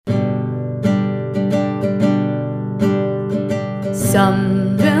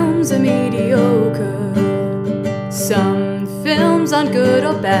Some films are mediocre, some films aren't good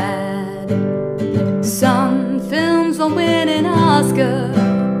or bad, some films won't win an Oscar,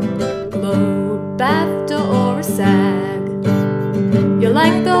 Globe, BAFTA or a SAG. You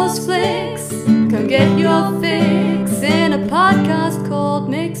like those flicks? Come get your fix in a podcast called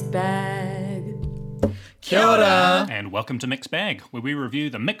Mixed Bag. Kia ora. And welcome to Mixed Bag, where we review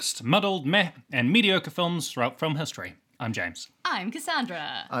the mixed, muddled, meh, and mediocre films throughout film history. I'm James. I'm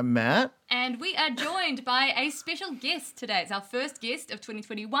Cassandra. I'm Matt. And we are joined by a special guest today. It's our first guest of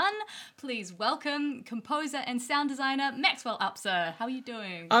 2021. Please welcome composer and sound designer Maxwell Upser. How are you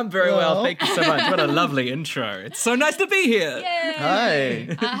doing? I'm very well, thank you so much. What a lovely intro. It's so nice to be here. Yay!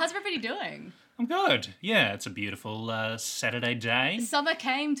 Hi. How's everybody doing? I'm good. Yeah, it's a beautiful Saturday day. Summer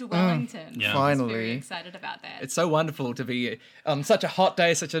came to Wellington. Yeah. I was very Finally. excited about that. It's so wonderful to be on such a hot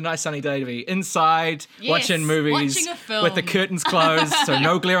day, such a nice sunny day to be inside, Yes, watching movies watching a film. with the curtains closed, so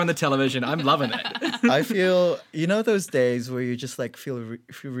no glare on the television. I'm loving it. I feel, you know those days where you just like feel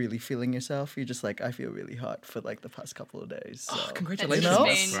if you're really feeling yourself, you're just like, I feel really hot for like the past couple of days. So It's Congratulations. just know?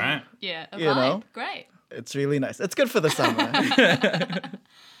 been, That's right. Yeah, a You vibe. know? Great. it's really nice. It's good for the summer.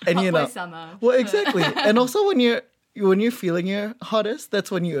 And Hot you boy know, summer. well, exactly. And also when you're feeling your hottest,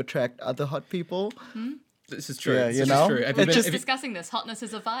 that's when you attract other hot people. This is true. Yeah, This you is know? true. It's Have you been, just- have you, Discussing this, hotness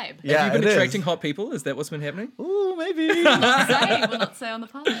is a vibe. Yeah, have you been it is. attracting hot people? Is that what's been happening? Ooh, maybe. Say, we'll not say on the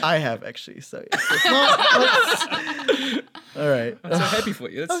pod. I have actually. So yes. It's not. All right. I'm so happy for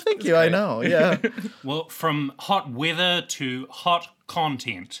you. Oh, thank you. I know. Yeah. Well, from hot weather to hot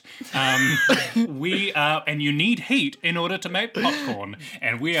content, we are, and you need heat in order to make popcorn,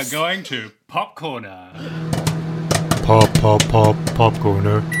 and we are going to Popcorner.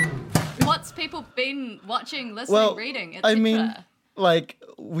 Popcorner. What's people been watching, listening, Well, reading, I etc.? mean, like,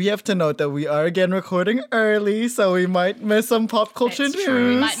 we have to note that we are again recording early, so we might miss some pop culture That's true. We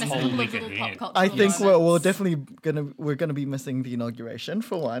news. might miss a couple Holy of little good pop head. culture I think moments. we're gonna be missing the inauguration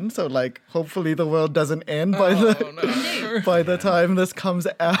for one. So like, hopefully the world doesn't end by the time this comes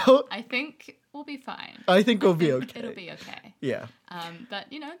out. I think we'll be fine. I think we'll be okay. It'll be okay. Yeah. But,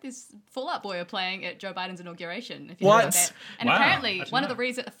 you know, there's Fall Out Boy are playing at Joe Biden's inauguration. If you What? know about that. And Wow, apparently, I didn't one of know. the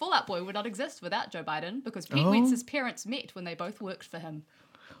reasons Fall Out Boy would not exist without Joe Biden because Pete Oh. Wentz's parents met when they both worked for him.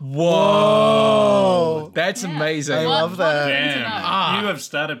 Whoa. That's Yeah. amazing. I love that. What a thing to Damn, know. you have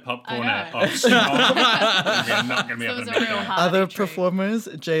started Popcorner I know. off strong. We're not going to be So able it was to a make real that. hard Other entry. performers,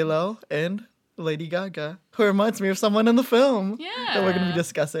 J-Lo and Lady Gaga, who reminds me of someone in the film that we're gonna be Yeah.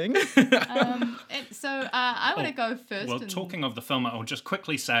 discussing. So I want to go first. Well, and- talking of the film, I'll just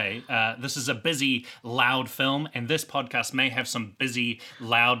quickly say this is a busy, loud film, and this podcast may have some busy,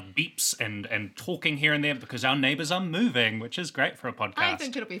 loud beeps and talking here and there because our neighbours are moving, which is great for a podcast. I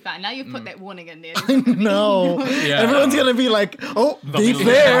think it'll be fine. Now you've Mm. put that warning in there. No, Yeah. everyone's gonna be like, "Oh, They'll be beep looking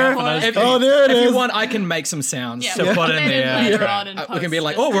there! out for those If, Oh, there it if is!" you want, I can make some sounds Yeah, to we'll put put in that there. later on in We can be post.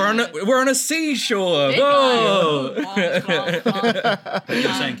 like, oh, we're on a seashore. Big Whoa. guy. Wah. You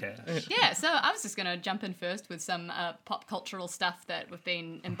were saying, Kat? Yeah, so I was just going to jump in first with some pop cultural stuff that we've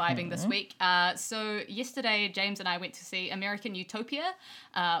been imbibing this week. So yesterday, James and I went to see American Utopia,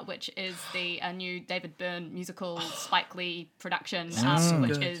 which is the new David Byrne musical Spike Lee production,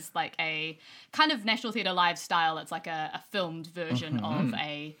 which is like a kind of National Theatre Live style. It's like a filmed version of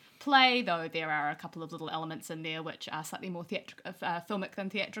a play, though there are a couple of little elements in there which are slightly more filmic than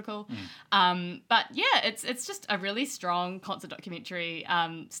theatrical. But yeah, it's just a really strong concert documentary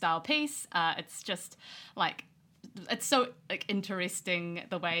style piece. It's just like it's so like interesting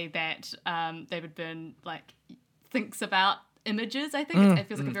the way that David Byrne like thinks about images. I think it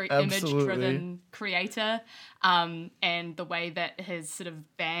feels like a very absolutely. image-driven creator, and the way that his sort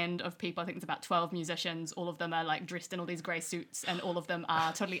of band of people, I think it's about 12 musicians, all of them are like dressed in all these grey suits and all of them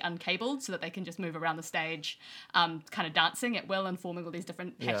are totally uncabled so that they can just move around the stage kind of dancing at will and forming all these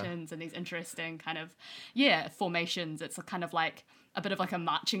different patterns and these interesting kind of formations. It's a kind of like a bit of like a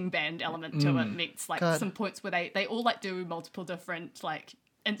marching band element to it, meets like God. some points where they all like do multiple different like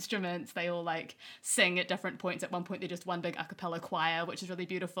instruments. They all like sing at different points. At one point they're just one big a cappella choir, which is really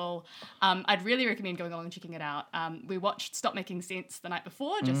beautiful. I'd really recommend going along and checking it out. We watched Stop Making Sense the night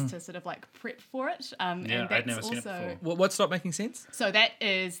before just to sort of like prep for it. And Yeah, that's I'd never seen it before. What stopped making sense? So that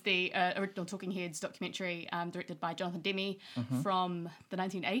is the original Talking Heads documentary directed by Jonathan Demme from the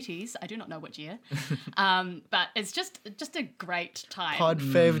 1980s. I do not know which year. But it's just a great time. Pod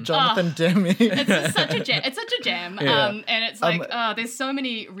fave Jonathan Demme. It's just such a jam. It's such a jam. Yeah. And it's like, there's so many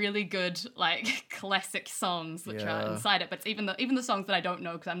many really good like classic songs which are Yeah. inside it, but it's even the songs that I don't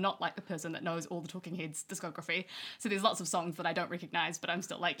know, because I'm not like the person that knows all the Talking Heads discography. So there's lots of songs that I don't recognize, but I'm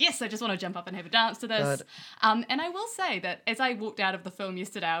still like, yes, I just want to jump up and have a dance to this. And I will say that as I walked out of the film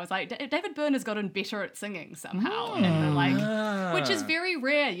yesterday, I was like, David Byrne has gotten better at singing somehow, and like, which is very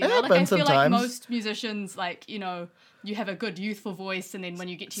rare. You know, like I happens feel like sometimes. most musicians, like, you know, you have a good youthful voice, and then when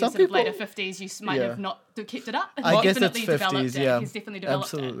you get to your Some sort of later people- 50s, you might Yeah. have not kept it up. I He's guess it's definitely developed 50s, it. yeah. He's definitely developed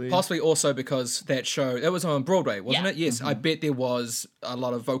Absolutely. Possibly also because that show, that was on Broadway, wasn't Yeah. it? Yes, I bet there was a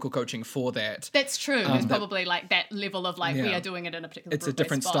lot of vocal coaching for that. That's true. There's probably like that level of like, we Yeah. are doing it in a particular It's a Broadway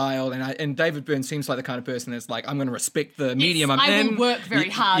different spot. style, and David Byrne seems like the kind of person that's like, I'm going to respect the medium I'm I in. will work very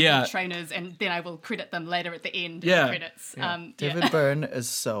hard Yeah. with trainers, and then I will credit them later at the end. Yeah. In the credits. David Byrne is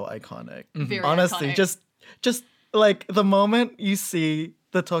so iconic. Very Honestly, iconic. just like the moment you see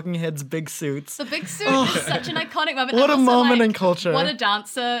the Talking Heads big suits. The big suit is such an iconic moment. What And a also, moment like, in culture. What a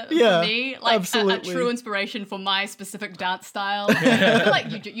dancer Yeah, for me. Like absolutely. a true inspiration for my specific dance style. I feel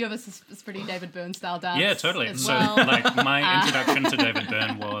like you have a pretty David Byrne style dance. Yeah, totally. As So, well. like, my introduction to David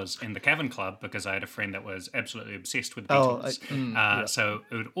Byrne was in the Cavern Club, because I had a friend that was absolutely obsessed with the Oh, Beatles. So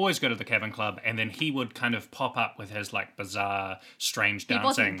it would always go to the Cavern Club, and then he would kind of pop up with his like bizarre, strange He dancing.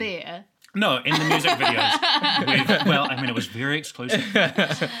 wasn't there. No, in the music videos. Well, I mean, it was very exclusive.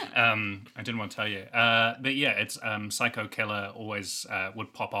 I didn't want to tell you. But yeah, it's Psycho Killer always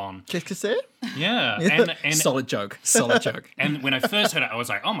would pop on. Qu'est-ce que c'est? Yeah. And Solid joke. Solid joke. and when I first heard it, I was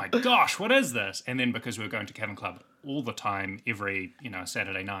like, oh my gosh, what is this? And then because we were going to Cavern Club all the time, every,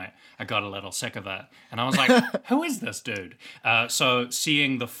 Saturday night, I got a little sick of it. And I was like, who is this dude? So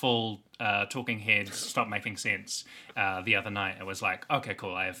seeing the full Talking Heads Stop Making Sense the other night, it was like, okay,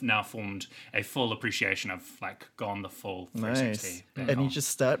 cool. I have now formed a full appreciation of, like, gone the full 360. Nice. Back And you on- just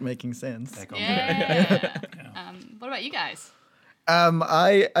start making sense. back on. Yeah. What about you guys?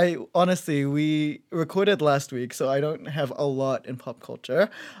 I honestly, we recorded last week, so I don't have a lot in pop culture,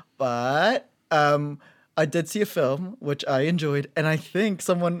 but I did see a film which I enjoyed, and I think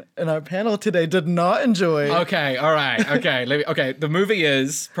someone in our panel today did not enjoy. Okay, all right, okay. Okay, the movie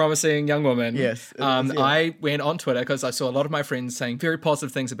is Promising Young Woman. Yes, it is, yeah. I went on Twitter because I saw a lot of my friends saying very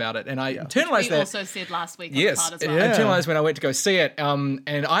positive things about it, and I internalized We that. also said last week on Yes, the pod as well. Yeah. I internalized when I went to go see it, and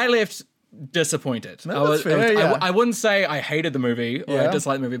I left disappointed. No, that's fair, yeah. I wouldn't say I hated the movie or I Yeah.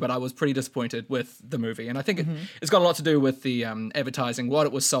 disliked the movie, but I was pretty disappointed with the movie, and I think it's got a lot to do with the advertising, what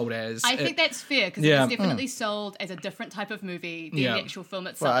it was sold as. I think that's fair, because Yeah. it was definitely sold as a different type of movie than Yeah. the actual film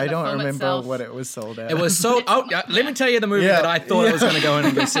itself. Well, I The don't film remember itself- what it was sold at. It was so. Oh, yeah, let me tell you the movie Yeah. that I thought I Yeah. was going to go in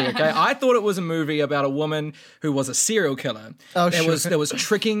and go see. Okay, I thought it was a movie about a woman who was a serial killer. Oh, There was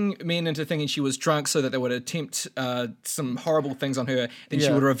tricking men into thinking she was drunk so that they would attempt some horrible things on her. Then she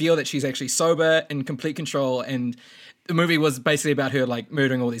Yeah. would reveal that she's actually sober, in complete control, and the movie was basically about her like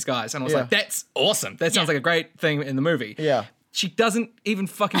murdering all these guys. And I was Yeah. like, that's awesome. That sounds Yeah. like a great thing in the movie. Yeah. She doesn't even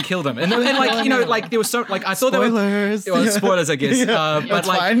fucking kill them, and like like there was so like I thought Spoilers. there was spoilers, I guess. But That's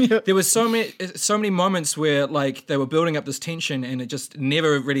like fine. there was so many moments where like they were building up this tension, and it just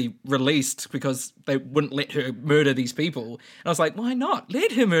never really released because they wouldn't let her murder these people. And I was like, why not?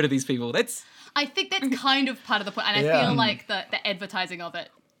 Let her murder these people. That's I think that's kind of part of the point, and I Yeah. feel like the advertising of it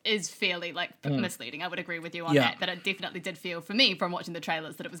is fairly like misleading. I would agree with you on Yeah. that it definitely did feel for me from watching the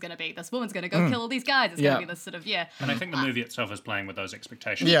trailers that it was going to be this woman's going to go kill all these guys. It's Yeah. going to be this sort of And I think the movie itself is playing with those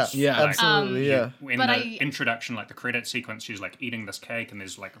expectations. Yeah. Yeah. Absolutely. Yeah. In But the I- introduction, like the credit sequence, she's like eating this cake, and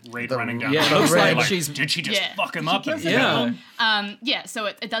there's like red The- running down. Yeah, her it looks nose. like she's- Did she just Yeah. fuck him up? And yeah. Yeah, so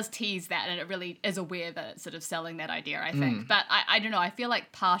it does tease that, and it really is aware that it's sort of selling that idea, I think. But I don't know, I feel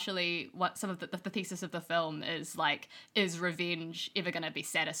like partially what some of the thesis of the film is like, is revenge ever going to be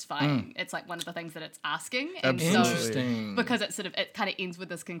satisfying? It's like one of the things that it's asking. And Absolutely. so, interesting. because it kind of ends with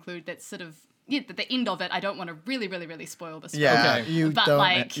this conclude that's sort of, the end of it, I don't want to really spoil this film. Yeah. Okay. You But don't.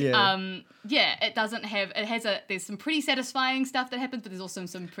 like, yeah. it doesn't have. There's some pretty satisfying stuff that happens, but there's also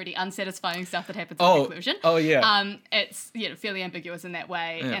some pretty unsatisfying stuff that happens in the conclusion. Oh, yeah. It's fairly ambiguous in that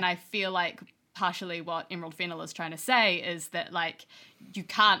way, Yeah. and I feel like partially what Emerald Fennell is trying to say is that like you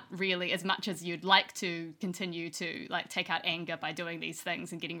can't really, as much as you'd like to continue to like take out anger by doing these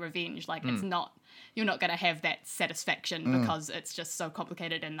things and getting revenge, like it's not. You're not going to have that satisfaction because it's just so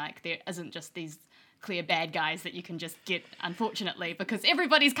complicated, and like there isn't just these clear bad guys that you can just get, unfortunately, because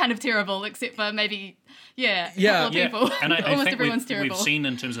everybody's kind of terrible except for maybe a couple of people. And I Almost think everyone's we've terrible. seen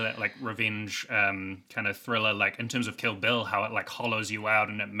in terms of that like revenge kind of thriller, like in terms of Kill Bill, how it like hollows you out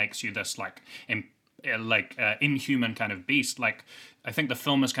and it makes you this like inhuman kind of beast. Like I think the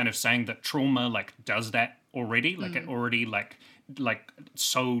film is kind of saying that trauma like does that already. Like it already like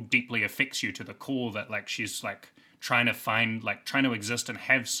so deeply affects you to the core that like she's like trying to exist and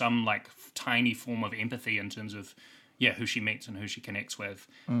have some like tiny form of empathy in terms of who she meets and who she connects with,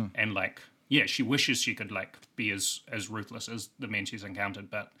 and like she wishes she could like be as ruthless as the men she's encountered,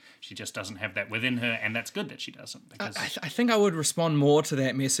 but she just doesn't have that within her, and that's good that she doesn't. Because I think I would respond more to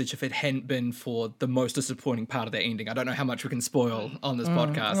that message if it hadn't been for the most disappointing part of that ending. I don't know how much we can spoil on this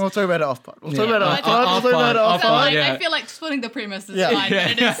podcast. We'll talk about it off pod. We'll talk Yeah. about it off pod. Off pod. I feel like spoiling the premise is Yeah. fine,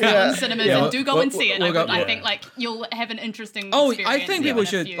 but it is still in cinemas, Yeah. and do go and see it. We'll go- I think like you'll have an interesting Oh, experience. I think even people if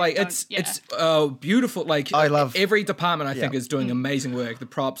should you like don't- it's beautiful. Like I love- every department. I think Yeah. is doing amazing work. The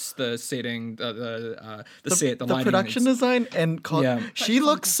props, the setting, the set, the lighting, production it's- design, and Yeah. she Production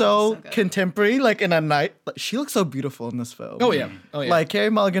looks design is so so good. contemporary. Like in a night, she looks so beautiful in this film. Oh yeah, oh yeah. Like Carey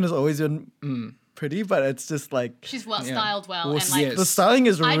Mulligan has always been pretty, but it's just like She's well styled well, and Yes. like the styling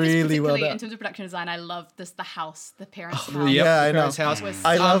is I just really well particularly, in done. terms of production design, I love the house, the parents' house. Yep, Yeah, the I know. parents' house. Was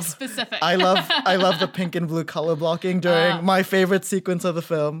I so love- specific. I love the pink and blue color blocking during my favorite sequence of the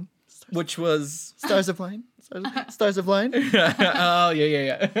film. Which was Stars Are Blind. Stars Are Blind. oh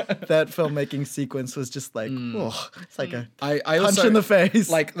yeah. That filmmaking sequence was just like, it's like a I punch also in the face.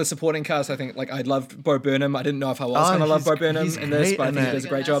 like the supporting cast. I think like I loved Bo Burnham. I didn't know if I was Oh, going to love he's- Bo Burnham he's in this, great but I in think he that. does a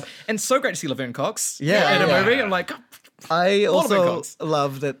great job. And so great to see Laverne Cox. Yeah. in a Yeah. movie. I'm like, I All of it also counts.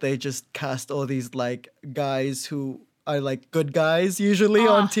 love that they just cast all these like guys who are like good guys usually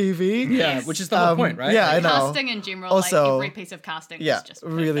on TV. yeah, which is the whole point, right? yeah, I Like, know. Casting in general, Also- like every piece of casting Yeah, is just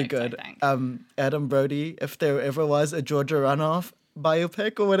really perfect, good. I think. Adam Brody, if there ever was a Georgia Runoff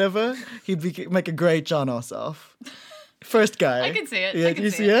biopic or whatever, make a great John Ossoff. First guy. I can see it. Yeah, I do can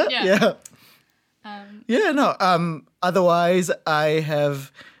you see see it. it? Yeah. Yeah. Yeah, no. Otherwise, I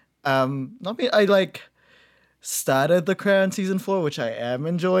have not been. I like started The Crown season 4, which I am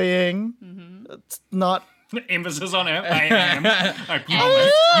enjoying. It's not. emphasis on it. I am. I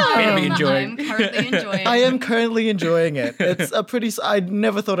promise. You better be enjoying. I'm currently enjoying. I am currently enjoying it. It's a pretty. I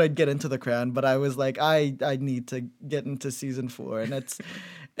never thought I'd get into The Crown, but I was like, I need to get into season 4, and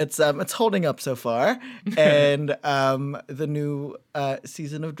it's holding up so far. And the new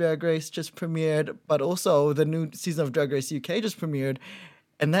season of Drag Race just premiered, but also the new season of Drag Race UK just premiered,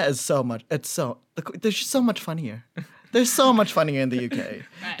 and that is so much. There's just so much funnier. There's so much funnier in the UK.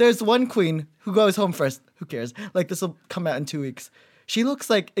 Right. There's one queen who goes home first. Who cares? Like, this will come out in 2 weeks. She looks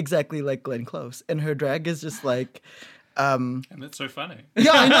like exactly like Glenn Close, and her drag is just like, And that's so funny.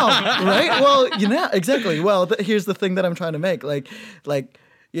 yeah, I know, right? Well, exactly. Well, here's the thing that I'm trying to make.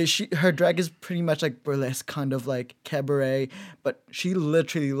 Yeah, her drag is pretty much like burlesque, kind of like cabaret, but she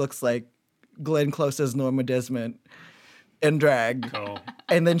literally looks like Glenn Close as Norma Desmond in drag. Cool.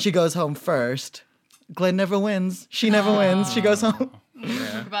 And then she goes home first. Glenn never wins. She never wins. She goes home.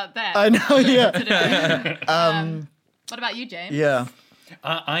 Talk about that. I know, yeah. today. What about you, James? Yeah.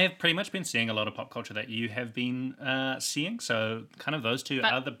 I have pretty much been seeing a lot of pop culture that you have been seeing, so kind of those two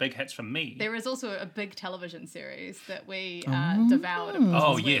But are the big hits for me. There is also a big television series that we devoured.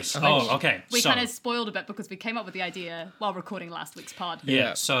 Oh, this yes. week, Oh, which okay. We So- kind of spoiled a bit because we came up with the idea while recording last week's pod.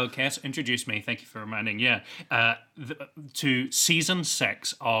 Yeah, so Cass introduced me, thank you for reminding, to season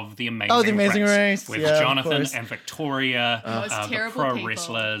 6 of The Amazing Race. The Amazing Race, With yeah, of Jonathan course. and Victoria, Those the terrible pro people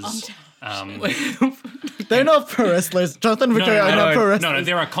wrestlers. They're not pro wrestlers. Jonathan and Victoria are not pro wrestlers. no,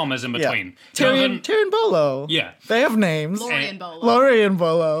 there are commas in between. Tyrion Bolo. Yeah. They have names. Lori and Bolo. Lori and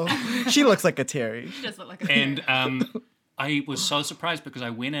Bolo. She looks like a Terry. She does look like a And I was so surprised because I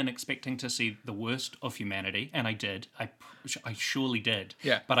went in expecting to see the worst of humanity, and I did. I surely did.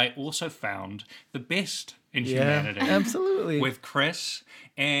 Yeah. But I also found the best in Yeah, humanity absolutely. with Chris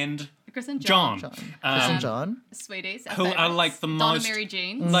and Chris and John. Chris and John. Sweeties. Who are like the Donna most Mary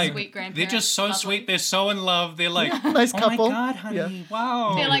Jean, like sweet grandparents. they're just so lovely. sweet. They're so in love. They're like Nice oh couple. my god, honey, Yeah.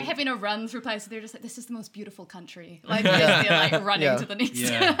 wow. They're like having a run through places. They're just like, this is the most beautiful country. Like they're like running Yeah. to the next.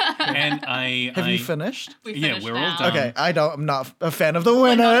 yeah. And I Have you finished? We Yeah, finished we're all now. done. Okay, I'm not a fan of the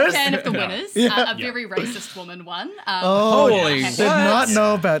We're not a winners. fan of the winners. Yeah. A very racist woman won. Holy Did not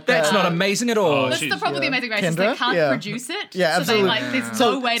know about that. That's not amazing at all. That's the She's- problem with the Amazing Race is they Kendra? can't Yeah. produce it. Yeah, So absolutely. they, like, there's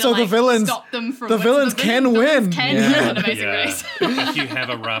So- no way to so the like, villains- stop them from the winning. villains can win. Can Yeah. win an Amazing yeah. Race. if you have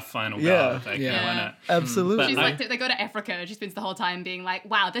a rough final Yeah. go, they Yeah. can win it. Absolutely. She's I- like, they go to Africa and she spends the whole time being like,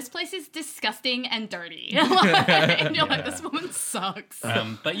 wow, this place is disgusting and dirty. And you're like, this woman sucks.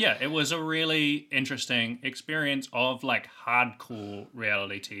 But yeah, it was a really interesting experience of like hardcore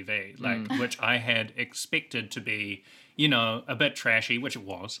reality TV, like which I had expected to be, a bit trashy, which it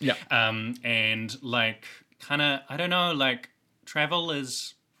was. Yeah. And like kind of, I don't know, like travel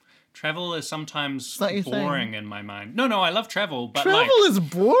is travel is sometimes not your boring in my mind. No, I love travel, but Travel is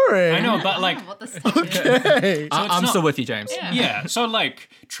boring. I know, but like, What the stuff is. Hey. I'm still with you, James. yeah. So like,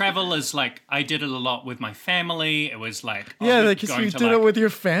 travel is like, I did it a lot with my family. It was like, Yeah, because going you to, did like, it with your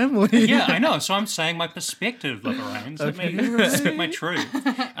family. yeah, I know. So I'm saying my perspective, Loverrains. Let me speak my truth.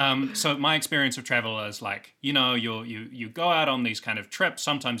 So my experience of travel is like, you know, you go out on these kind of trips.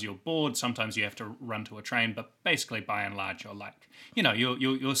 Sometimes you're bored. Sometimes you have to run to a train. But basically, by and large, you're like, you know,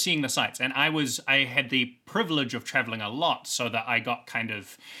 you're seeing the sights. And I had the privilege of traveling a lot, so that I got kind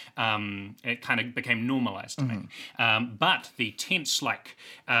of it kind of became normalized to me. But the tense like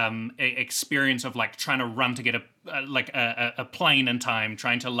experience of like trying to run to get a plane in time,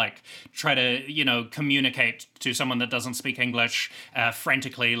 trying to try to, you know, communicate to someone that doesn't speak English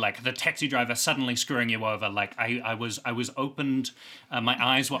frantically, like the taxi driver suddenly screwing you over. Like I was opened, my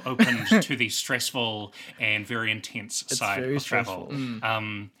eyes were opened to the stressful and very intense side very of travel.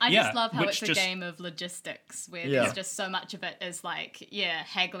 I just love how which it's a game of logistics where Yeah. there's just so much of it is like,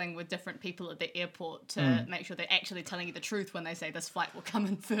 haggling with different people at the airport to make sure they're actually telling you the truth when they say this flight will come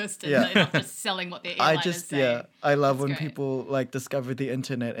in first and Yeah. they're not just selling what their airline is saying. I love when great. people like discovered the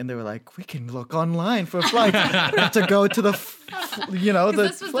internet and they were like, we can look online for flights. We don't have to go to the, the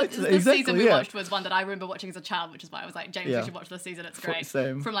This was flights. this season we watched was one that I remember watching as a child, which is why I was like, James, Yeah. you should watch this season. It's great.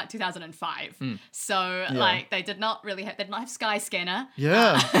 Same. From like 2005. So like they did not have Skyscanner.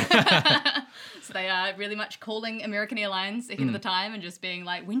 Yeah. So they are really much calling American Airlines ahead of the time and just being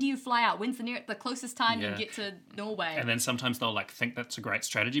like, when do you fly out? When's the closest time you Yeah. get to Norway? And then sometimes they'll like think that's a great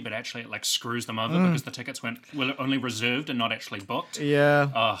strategy, but actually it like screws them over because the tickets were only reserved and not actually booked.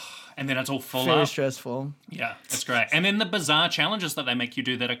 Yeah. And then it's all full Very up. stressful. Yeah, it's great. And then the bizarre challenges that they make you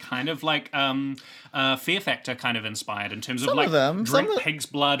do that are kind of like Fear Factor kind of inspired in terms Some of like of them. drink Some of- pig's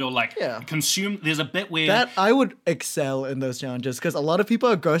blood or like Yeah. consume. There's a bit where That I would excel in those challenges because a lot of people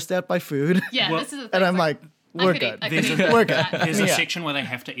are grossed out by food. yeah, well- this is the thing. And I'm it's like, we're could eat- good. I could eat We're that. good. there's a Yeah. section where they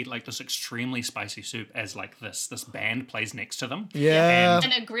have to eat like this extremely spicy soup as like this band plays next to them. Yeah. And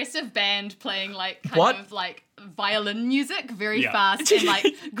An aggressive band playing like kind What? of like violin music very Yeah. fast and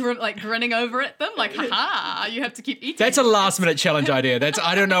like grinning over at them like, haha, you have to keep eating. That's a last minute challenge idea.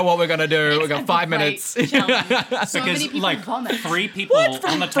 I don't know what we're gonna do. We've got 5 Great minutes. challenge. So many because people like vomit 3 people on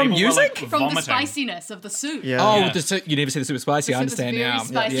the From table music? were like from the vomiting. spiciness of the soup. Yeah. Oh, Yeah. you never see the super spicy. I The soup is understand very now.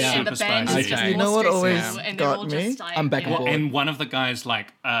 spicy Yeah. and the Super band spicy. is just Okay. You more know what stressful, always and they're got all me? just like, I'm back yeah. aboard. And one of the guys,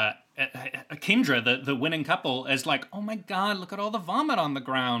 like, Kendra, the winning couple, is like, oh my God, look at all the vomit on the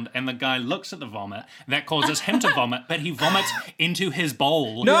ground. And the guy looks at the vomit. That causes him to vomit, but he vomits into his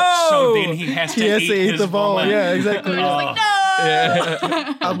bowl. No! So then he has to He has eat to eat his the bowl. vomit. Yeah, exactly. Like,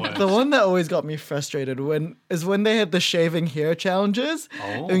 no! The one that always got me frustrated is when they had the shaving hair challenges,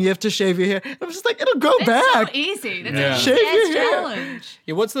 Oh. and you have to shave your hair. I'm just like, it'll grow It's back. so easy. That's Yeah. a Shave easy your hair. challenge.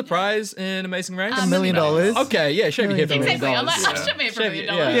 Yeah, what's the prize in Amazing Race? $1 million. Okay, yeah, shave your hair for $1 million. Exactly. I'm like, Yeah. ship me for $1 Shave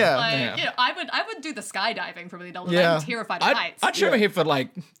million. it, yeah. Yeah. Like, Yeah. you know, I would do the skydiving for $1 million. Yeah. I'm terrified of heights. I'd shave my hair for like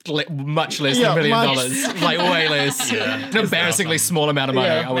much less Yeah, than $1 million. much. Like way less. An embarrassingly small amount of money.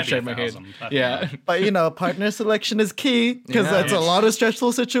 Yeah. I would Maybe shave my head. 1,000, but- Yeah. But partner selection is key because Yeah. that's a lot of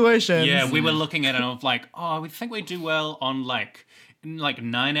stressful situations. Yeah, we were looking at it of like, oh, we think we do well on like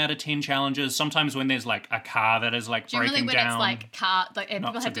 9 out of 10 challenges. Sometimes when there's like a car that is like Generally, breaking when down. it's like car, like and Not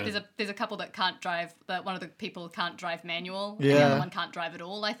people so have to. good. There's a couple that can't drive. That one of the people can't drive manual. And the Yeah. other one can't drive at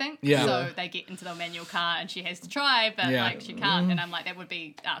all. I think. Yeah. So they get into the manual car and she has to try, but Yeah. like she can't. And I'm like, that would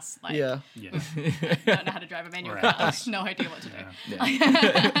be us. Like, Yeah. yeah. don't know how to drive a manual Right. car. Like, no idea what to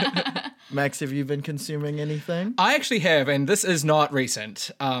do. Max, have you been consuming anything? I actually have, and this is not recent.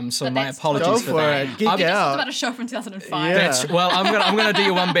 So But my that's apologies Go for for that. it. Geek I'm- This is out. about a show from 2005. Yeah. Well, I'm gonna do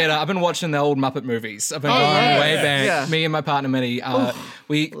you one better. I've been watching the old Muppet movies. I've been going yeah. way back. Yeah. Me and my partner Minnie.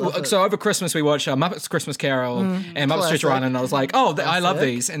 So over Christmas we watched Muppets Christmas Carol and Muppets Treasure classic. Island. And I was like, oh, I love Classic.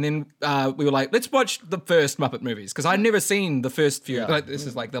 these. And then we were like, let's watch the first Muppet movies because I'd never seen the first few. Yeah. Like, this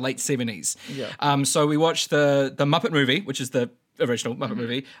is like the late 70s. Yeah. So we watched the Muppet movie, which is the original Muppet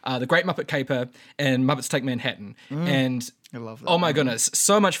movie, The Great Muppet Caper, and Muppets Take Manhattan. And I love that oh my goodness,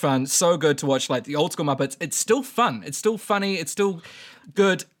 so much fun, so good to watch like the old school Muppets. It's still fun, it's still funny, it's still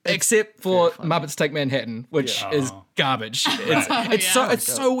good, except for Muppets Take Manhattan, which is garbage.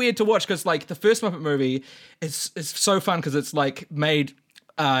 It's so weird to watch because like the first Muppet movie is so fun because it's like made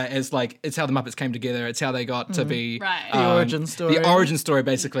as like it's how the Muppets came together. It's how they got to be Right. The origin story. The origin story,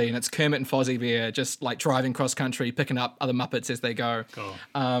 basically, and it's Kermit and Fozzie Bear just like driving cross country, picking up other Muppets as they go, Cool.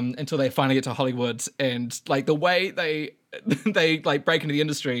 until they finally get to Hollywood. And like the way they they like break into the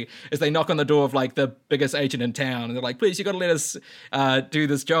industry is they knock on the door of like the biggest agent in town, and they're like, "Please, you got to let us do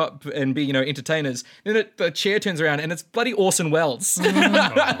this job and be, entertainers." Then the chair turns around and it's bloody Orson Welles.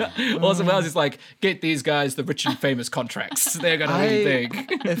 Orson Welles is like, "Get these guys the rich and famous contracts. They're gonna be big."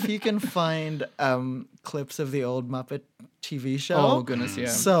 If you can find clips of the old Muppet TV show. Oh goodness, yeah.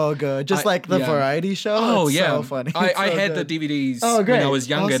 So good. Just like the variety show. Oh it's yeah. So funny. I So had good. the DVDs Oh, great. when I was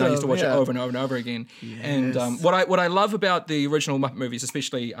younger and I used to watch it Awesome, over and over and over again. And what I love about the original Muppet movies,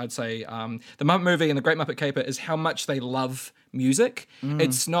 especially I'd say the Muppet movie and the Great Muppet Caper, is how much they love music.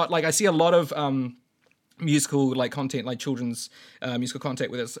 It's not like I see a lot of musical like content, like children's musical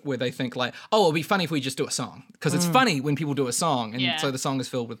content where they think like, oh, it'll be funny if we just do a song, because it's funny when people do a song, and so the song is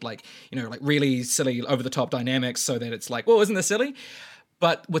filled with like like really silly over the top dynamics, so that it's like, well, isn't this silly?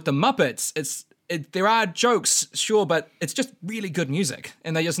 But with the Muppets, there are jokes, sure, but it's just really good music.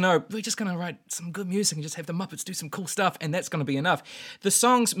 And they just know, we're just going to write some good music and just have the Muppets do some cool stuff, and that's going to be enough. The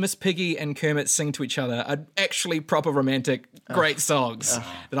songs Miss Piggy and Kermit sing to each other are actually proper romantic, great songs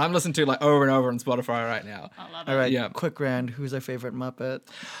that I'm listening to like over and over on Spotify right now. I love it. All right, Yeah. quick round. Who's our favorite Muppet?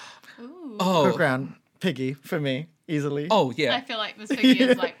 Oh, Quick round. Piggy for me, easily. oh yeah. I feel like Miss Piggy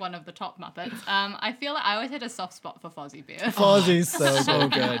is like one of the top Muppets. I feel like I always had a soft spot for Fozzie Bear. Fozzie's so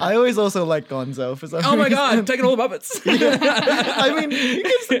good. I always also like Gonzo for some Oh my reason. god, I'm taking all the Muppets. I mean,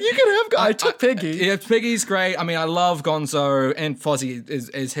 you can have. I took Piggy. Yeah, Piggy's great. I mean, I love Gonzo and Fozzie,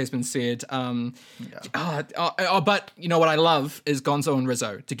 as has been said. But you know what I love is Gonzo and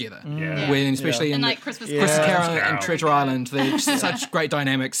Rizzo together. Yeah. When, especially in And the like Christmas Christmas Carol Carol. and Treasure Island, they're just such great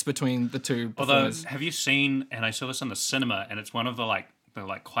dynamics between the two Although, performers. have you seen? And I saw this in the cinema, and it's one of the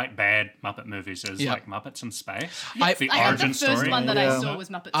quite bad Muppet movies. Is Yeah. like Muppets in Space. I- the I think origin the first story. one that Yeah. I saw was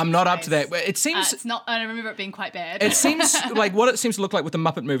Muppets. I'm in not up to Space. that. It seems It's not. I remember it being quite bad. It seems like what it seems to look like with the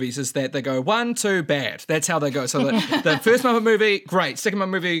Muppet movies is that they go 1, 2, bad. That's how they go. So the first Muppet movie, great. Second Muppet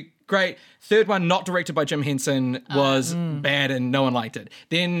movie, great. Third one, not directed by Jim Henson, was bad and no one liked it.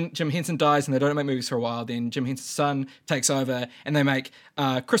 Then Jim Henson dies and they don't make movies for a while. Then Jim Henson's son takes over and they make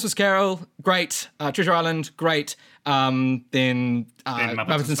Christmas Carol, great. Treasure Island, great. Then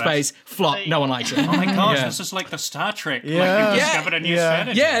Muppets in Space, flop. No one likes it. Oh my gosh, Yeah. this is like the Star Trek. Yeah. Like you've Yeah. discovered a new Yeah.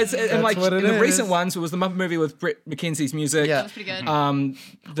 strategy. Yeah, and like what it in the is. recent ones, it was the Muppet movie with Brett McKenzie's music. Yeah. That was pretty good.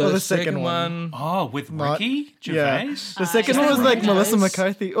 The the second second one. Oh, with Not- Ricky Yeah. Gervais. The second one was like Gervais. Melissa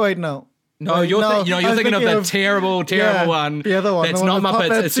McCarthy. Oh, wait, no. No, Wait, you're no, you're I was thinking of the terrible yeah, one. the other one, That's the one not with Muppets.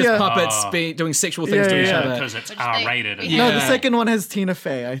 puppets, It's just yeah. puppets doing sexual things to each yeah. other. Because it's Which R-rated. they- and- No, Yeah. the second one has Tina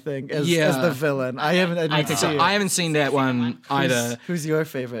Fey, I think, as Yeah. the villain. I didn't I think see so. it. I haven't seen that one either. Who's your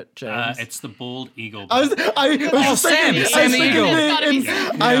favorite, James? It's the bald eagle. I was just Sam thinking, the Eagle. It's gotta be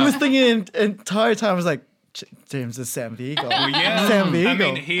Sam. I was thinking the entire time, I was like, James is Sam the Eagle. Well, yeah. Sam the I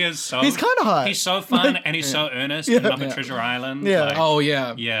Eagle. mean, he is so. He's kinda hot. He's so fun and he's so earnest in Muppet Treasure Island. Yeah. Like, Oh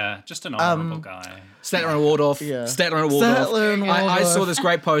yeah, yeah, just an honorable guy. Statler and Waldorf. Yeah. Statler and Waldorf. Statler and I Waldorf. saw this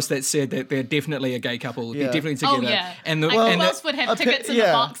great post that said that they're definitely a gay couple. Yeah. They're definitely Oh together. yeah. And the Like, and who the- else would have tickets in the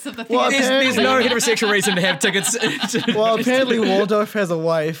yeah. box of the Well, theater? there's no heterosexual reason to have tickets. Well, apparently Waldorf has a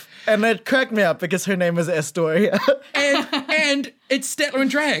wife, and that cracked me up because her name is Astoria. and it's Statler and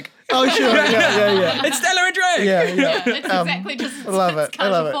drag. Oh, sure. Yeah. It's Statler and drag. Yeah. It's exactly just. love it's it. I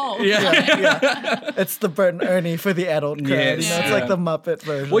love it. Casual Yeah. It's the Bert and Ernie for the adult crowd. Yes. You know, it's Yeah. like the Muppet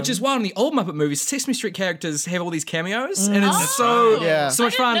version. Which is why in the old Muppet movies, Sesame Street characters have all these cameos, and it's Yeah. so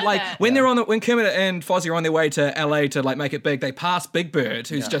much I didn't fun. know Like that. when when Kermit and Fozzie are on their way to LA to like make it big, they pass Big Bird,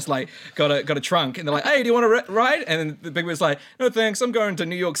 who's just like got a trunk, and they're like, "Hey, do you want to ride?" And then the Big Bird's like, "No thanks, I'm going to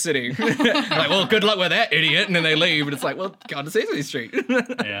New York City." Like, well, good luck with that, idiot. And then they leave, and it's like, well, go to Sesame Street.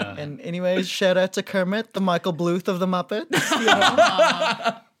 Yeah. And anyways, shout out to Kermit, the Michael Bluth of the Muppets.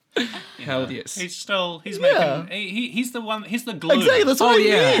 Hell yes. He's Yeah. making. He's the one. He's the glue. Exactly, that's what Oh, I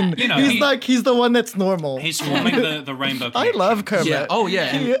yeah. mean. You know, he's the one that's normal. He's forming the rainbow. I love connection. Kermit. Yeah. Oh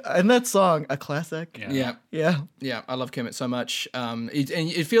yeah. And that song, a classic. Yeah. Yeah. Yeah. I love Kermit so much. And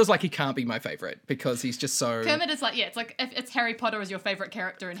it feels like he can't be my favorite because he's just so. Kermit is like, it's like if it's Harry Potter is your favorite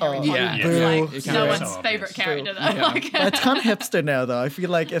character in Harry Potter. yeah, it's yeah. like Boo. It no can't be. one's So favorite obvious. character. True. Though. Like, That's kind of hipster now, though. I feel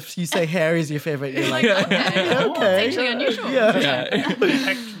like if you say Harry's your favorite, you're like, like, okay, okay. it's actually unusual. Yeah. Yeah.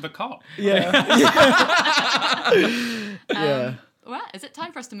 Picked the cop. Yeah. Yeah. Well, is it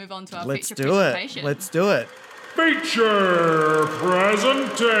time for us to move on to our Let's feature do it. presentation? Let's do it. Feature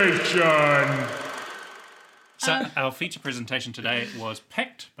presentation. So our feature presentation today was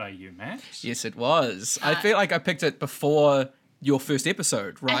picked by you, Matt. Yes, it was. I feel like I picked it before your first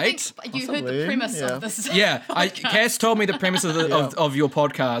episode, right? I think you heard the premise of this. Yeah, Cass told me the premise of your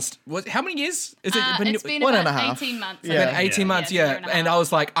podcast. How many years? Is it? It's been one about and a half. 18 months. It's been 18 months, and I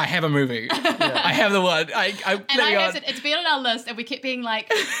was like, I have a movie. I have the one. It's been on our list, and we kept being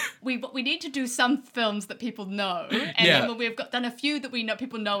like, we need to do some films that people know, and then when we've done a few that we know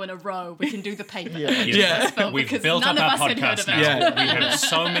people know in a row, we can do The Paper. We've built up our podcast now. We have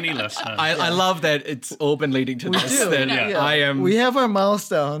so many listeners. I love that it's all been leading to this. I am. We have our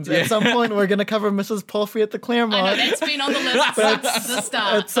milestones. At some point, we're going to cover Mrs. Palfrey at the Claremont. I know, that's been on the list since the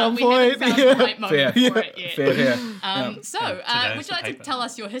start. At some we point, haven't found the right moment for it yet. Fair. So, would you like to tell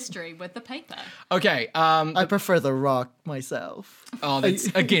us your history with The Paper? Okay. I prefer The Rock myself. Oh, that's,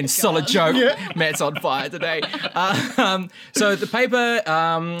 again, solid joke. Matt's on fire today. So The Paper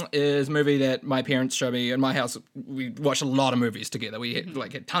is a movie that my parents showed me. In my house, we watched a lot of movies together. We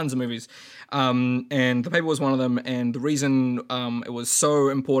had tons of movies. And The Paper was one of them. And the reason it was so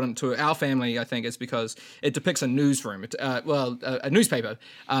important to our family, I think, is because it depicts a newsroom. A newspaper.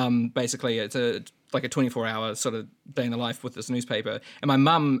 Basically, it's like a 24-hour sort of day in the life with this newspaper. And my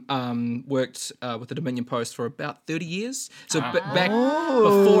mum worked with the Dominion Post for about 30 years. So back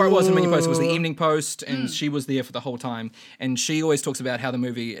before it was the Dominion Post, it was the Evening Post, and she was there for the whole time. And she always talks about how the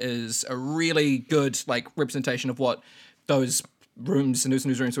movie is a really good representation of what those rooms and those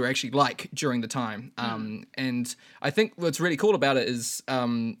newsrooms were actually like during the time. And I think what's really cool about it is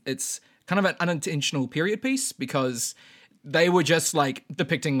it's kind of an unintentional period piece, because they were just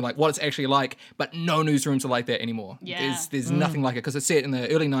depicting what it's actually like, but no newsrooms are like that anymore. Yeah. There's nothing like it, because it's set in the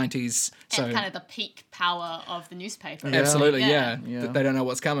early 90s. So And kind of the peak power of the newspaper. absolutely, Yeah. They don't know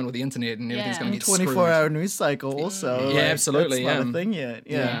what's coming with the internet, and everything's going to get 24-hour news cycle also. Absolutely. That's not a thing yet.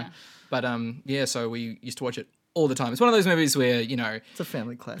 Yeah. But so we used to watch it all the time. It's one of those movies where, It's a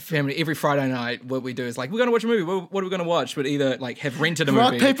family classic. every Friday night, what we do is we're going to watch a movie. What are we going to watch? But either have rented a movie.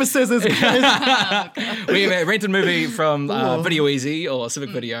 Rock, paper, scissors. We have rented a movie from Video Easy or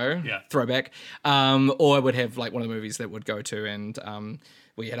Civic Video, throwback, or I would have one of the movies that would go to, and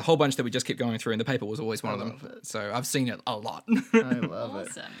we had a whole bunch that we just kept going through, and The Paper was always one of them. So I've seen it a lot. I love it.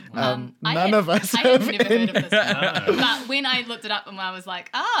 Awesome. None of us I had have never heard of this. But when I looked it up, and I was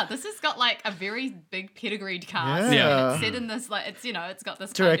like, this has got a very big pedigreed cast. Yeah. It's set in this it's got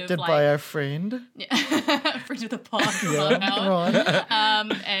this Directed kind of by our friend. friend of the pod, Ron. Ron.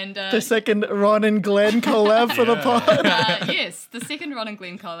 And The second Ron and Glenn collab for the pod. yes, the second Ron and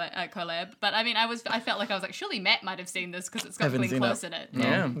Glenn collab. But I mean, I felt like I was surely Matt might have seen this because it's got Haven't Glenn seen Close it. in it.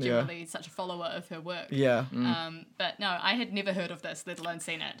 Yeah. Generally such a follower of her work. Yeah. But no, I had never heard of this, let alone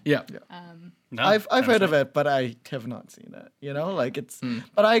seen it. Yeah. No, I've heard of it, but I have not seen it. It's.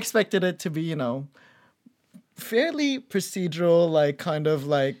 But I expected it to be, fairly procedural, kind of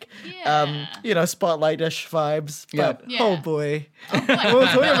spotlight-ish vibes. But oh boy, we'll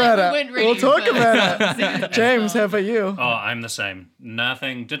talk about it. We'll talk about it. James, how about you? Oh, I'm the same.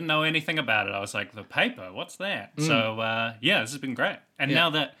 Didn't know anything about it. I was like, The Paper, what's that? So, this has been great. And now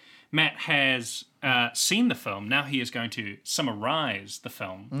that Matt has seen the film, now he is going to summarize the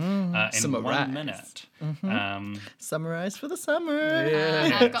film in 1 minute. Summarize for the summer.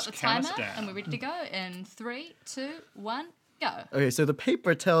 I've got the count timer, us down. and we're ready to go in 3, 2, 1, go. Okay, so The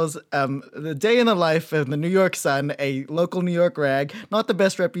Paper tells the day in the life of the New York Sun, a local New York rag, not the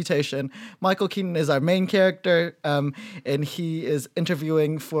best reputation. Michael Keaton is our main character, and he is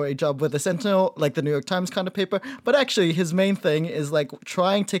interviewing for a job with the Sentinel, like the New York Times kind of paper. But actually, his main thing is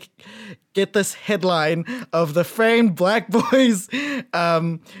trying to get this headline of the framed black boys,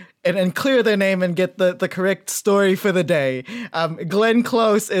 and clear their name and get the correct story for the day. Glenn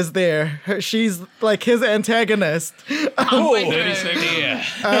Close is there. She's his antagonist. Oh, 30 seconds.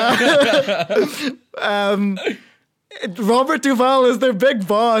 Robert Duvall is their big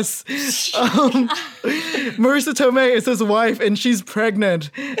boss. Marissa Tomei is his wife, and she's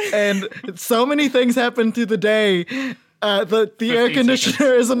pregnant. And so many things happen through the day. The air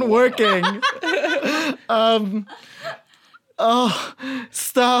conditioner isn't working.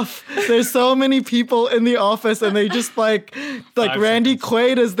 Stuff. There's so many people in the office, and they just Randy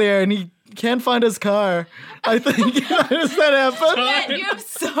Quaid is there, and he can't find his car. I think does that happen? Matt, you have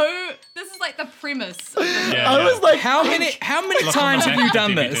this is the premise of the movie. I was like, How many times have you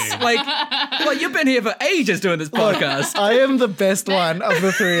done this? You've been here for ages doing this podcast. I am the best one of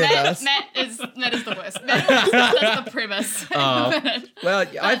the three of us. Matt is the worst. That's the premise. Well,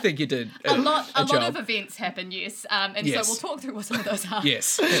 I think you did a lot job. of events happen, yes. And Yes. so we'll talk through what some of those are.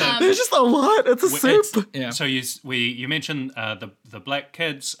 Yes. There's just a lot. It's a soup. Yeah. So you mentioned the black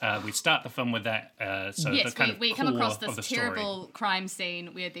kids. We start the film with that. So Yes, the kind we of come across core of this the terrible crime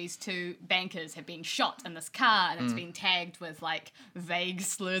scene where these two bankers have been shot in this car, and Mm. it's been tagged with like vague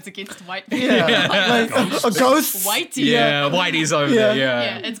slurs against white people. Yeah, like a ghost. Whitey. Yeah, Whitey's over there. Yeah,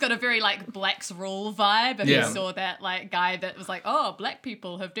 Yeah. it's got a very like Black's Rule vibe. If Yeah. you saw that like guy that was like, "Oh, black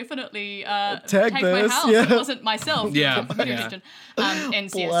people have definitely Tagged tagged my this, house. yeah. It wasn't myself." Yeah, For video yeah. attention.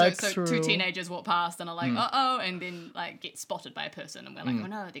 And so Black's two Rule. teenagers walk past and are like, "Uh-oh," and then like get spotted by a person, and we're like, "Oh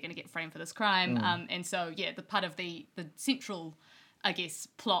no, they're gonna get framed for this crime." And so yeah, the part of the central, I guess,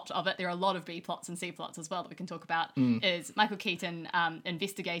 plot of it, there are a lot of B plots and C plots as well that we can talk about, is Michael Keaton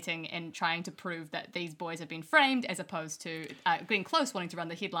investigating and trying to prove that these boys have been framed, as opposed to Glenn Close wanting to run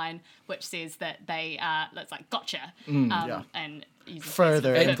the headline, which says that they that's like gotcha. And using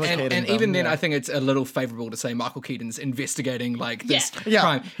Further Facebook. implicating And them, even then, yeah. I think it's a little favourable to say Michael Keaton's investigating like this Yeah.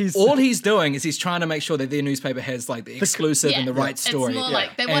 crime. He's- All he's doing is he's trying to make sure that their newspaper has like the exclusive and the right story. It's more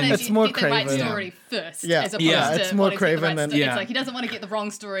like they want And- to It's more get the right Craven. story first, Yeah. as opposed Yeah, to it's more wanting to get the Craven right than- story. Yeah. It's like he doesn't want to get the wrong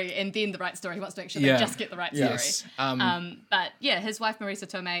story and then the right story. He wants to make sure Yeah. they just get the right story. Yes. But yeah, his wife Marisa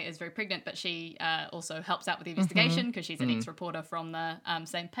Tomei is very pregnant, but she also helps out with the investigation because she's an ex-reporter from the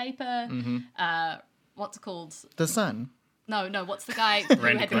same paper. What's it called? The sun. No, what's the guy who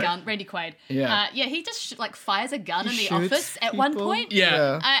Randy had the Quaid. gun? Randy Quaid. Yeah. He just like fires a gun in the shoots office at one people? point.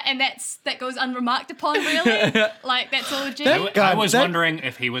 Yeah. And that goes unremarked upon, really. Like that's all Jimmy. I God, was that- wondering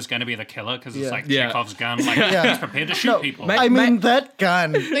if he was going to be the killer because it's Yeah. like Yeah. Chekhov's gun. Like he's prepared to shoot No, people. mate, I mean, that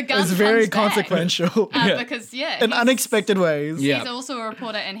gun, gun is very comes back. consequential Because in he's- unexpected ways. Yeah. He's also a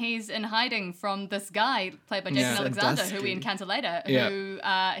reporter, and he's in hiding from this guy played by Jason Yeah. Alexander, who Sandusky. we encounter later. Yeah. Who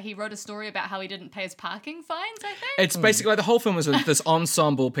he wrote a story about how he didn't pay his parking fines. I think. It's basically like the whole film is this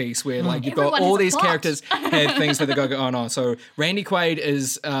ensemble piece where like you've got Everyone all has a these plot. characters have things that they go on on. So Randy Quaid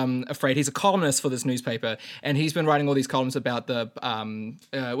is afraid. He's a columnist for this newspaper, and he's been writing all these columns about the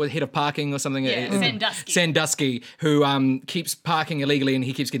head of parking or something. Yeah, Sandusky. Sandusky, who keeps parking illegally and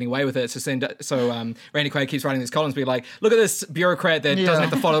he keeps getting away with it. So Randy Quaid keeps writing these columns, be like, look at this bureaucrat that doesn't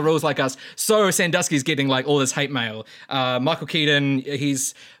have to follow the rules like us. So Sandusky's getting like all this hate mail. Michael Keaton,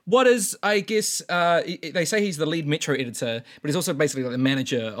 he's what is, I guess, they say he's the lead Metro editor, but he's also basically like the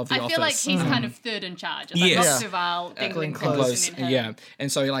manager of the I office. feel like he's kind of third in charge. It's Yes. like Yeah. Ross Duval, then Glenn Close, Close, and then him. yeah,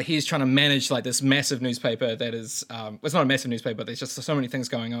 and so like he's trying to manage like this massive newspaper that is, it's not a massive newspaper, but there's just so many things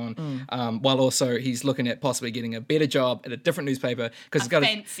going on. While also he's looking at possibly getting a better job at a different newspaper because he's got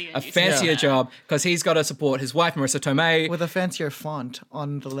fancier a fancier newspaper. job because he's got to support his wife Marisa Tomei. With a fancier font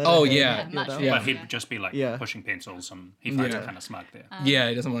on the letter. Oh, yeah. Much know? better. Yeah. But he'd just be like Yeah. pushing pencils, and he finds it kind of smug there. Yeah,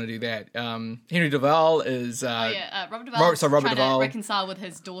 he doesn't want to do that. Henry Duval is Robert Duvall. Robert trying Duvall. to reconcile with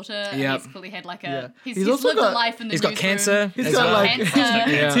his daughter. And Yeah. he's clearly had like a. Yeah. He's He's also lived a got- life in the he's got newsroom. cancer. He's as got, well. like-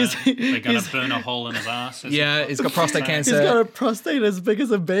 Cancer. Yeah. They're going he's- to burn a hole in his ass. is Yeah, it? he's got prostate He's cancer. got a prostate as big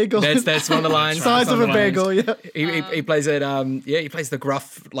as a bagel. That's one of the lines. size That's of one a the lines. bagel. Yeah. He plays it. He plays the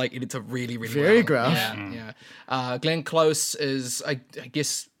gruff like editor really Very well. gruff. Yeah. Glenn Close is I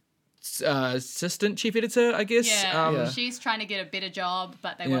guess assistant chief editor. I guess. Yeah. She's trying to get a better job,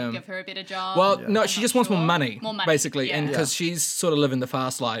 but they won't give her a better job. Well, no, I'm she not just wants more sure. money, More money, basically, yeah. and because she's sort of living the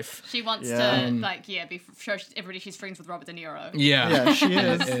fast life. She wants Yeah. to show everybody she's friends with Robert De Niro. Yeah. Yeah, she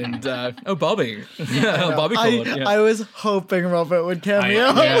is. And Bobby, Bobby called. Yeah. I was hoping Robert would cameo.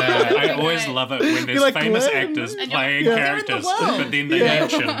 I always love it when there's like, famous Glenn? actors And playing you're- they're in the characters, world. but then they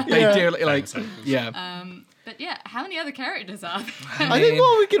mention. They Yeah. do like Famous yeah. But yeah, how many other characters are there? I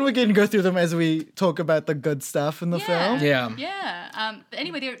think we can go through them as we talk about the good stuff in the film. Yeah. Yeah. But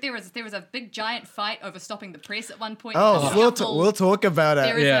anyway, there was a big giant fight over stopping the press at one point. Oh, There's a we'll scuffle. we'll talk about it.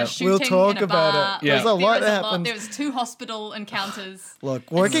 There is Yeah. a shooting We'll talk in a about bar. it. There's a Yeah. lot There is that happens. There was 2 hospital encounters. Look,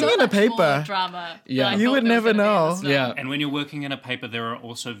 And working so in a much more paper. drama. Yeah. than I You thought would there was never gonna be in know. this film. Yeah. And when you're working in a paper, there are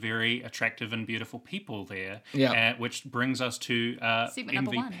also very attractive and beautiful people there. Yeah. Which brings us to Segment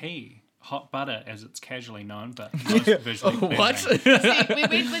number MVP. Hot butter, as it's casually known, but most visually What? pleasing. See, we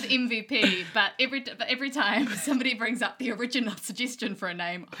went with MVP, but every time somebody brings up the original suggestion for a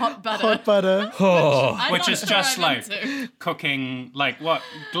name, hot butter. Hot butter. I'm Which not is sure just I'm like into. cooking, like what?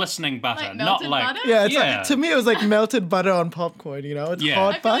 Glistening butter, Like not melted like. butter? Yeah, it's Yeah. Like, to me it was like melted butter on popcorn. You know, it's Yeah.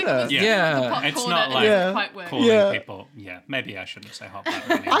 hot I feel like butter. it was Yeah. Yeah. popcorn It's not that like didn't quite work. calling Yeah. people. Yeah, maybe I shouldn't say hot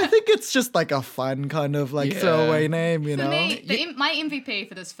butter. Anymore. I think it's just like a fun kind of like Yeah. throwaway name. You For know. me, my MVP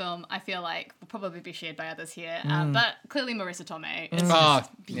for this film, I feel feel like will probably be shared by others here. But clearly Marissa Tomei is Ah,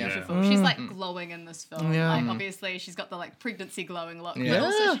 just beautiful. She's like glowing in this film. Yeah. Like obviously she's got the like pregnancy glowing look, Yeah. but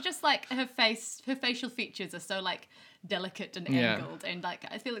also she just like her facial features are so like delicate and Yeah. angled, and like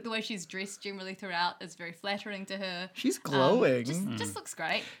I feel like the way she's dressed generally throughout is very flattering to her. She's glowing. Just looks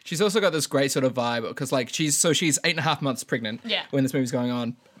great. She's also got this great sort of vibe because like she's 8.5 months pregnant Yeah. when this movie's going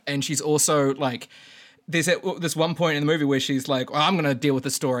on, and she's also like. There's this one point in the movie where she's like, I'm going to deal with the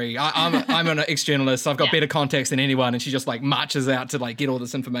story. I'm an ex-journalist. So I've got Yeah. better context than anyone. And she just like marches out to like get all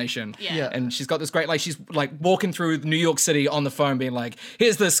this information. Yeah. And she's got this great, like she's like walking through New York City on the phone being like,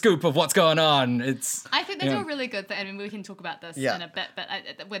 here's the scoop of what's going on. I think they do a really good thing. I mean, we can talk about this Yeah. in a bit, but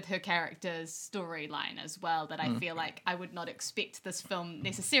with her character's storyline as well, that I feel like I would not expect this film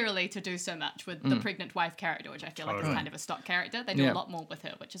necessarily to do so much with the pregnant wife character, which I feel like is kind of a stock character. They do Yeah. a lot more with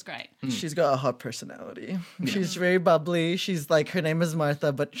her, which is great. She's got a hot personality. She's very bubbly. She's like, her name is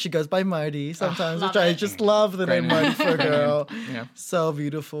Martha, but she goes by Marty sometimes, love which I it. just love the name Marty for a girl. Yeah. So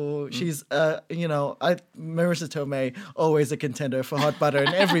beautiful. She's, Marissa Tomei, always a contender for hot butter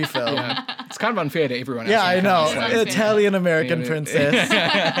in every film. Yeah, It's kind of unfair to everyone else. I know. It's unfair. Italian-American Yeah.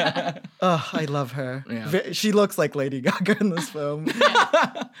 princess. Oh, I love her. Yeah. She looks like Lady Gaga in this film.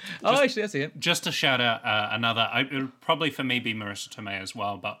 Oh, actually, that's it. Just to shout out another, it would probably for me be Marissa Tomei as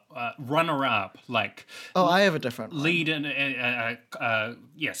well, but runner-up, like Oh, I have a different one. lead in,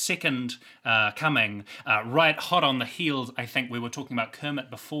 second coming, right hot on the heels. I think we were talking about Kermit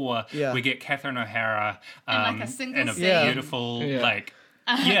before. Yeah. We get Catherine O'Hara And, like, a single in a scene. beautiful,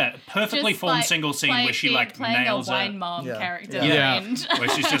 Yeah. perfectly Just, formed like, single scene where she like playing nails a wine it. mom Yeah. character Yeah. at the Yeah. end. Where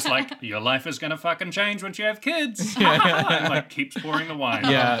she's just like, your life is gonna fucking change once you have kids. And like keeps pouring the wine.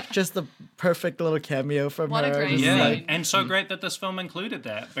 Yeah. Just the perfect little cameo from What a her. great Just Yeah, like, scene. and so great that this film included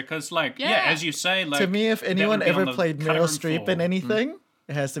that because, like, Yeah. as you say, like to me, if that anyone would be on ever the played cutting Meryl room Streep floor. in anything,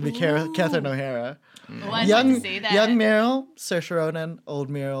 it has to be Catherine O'Hara. Oh, I'd like to see that. Young Meryl, Saoirse Ronan, old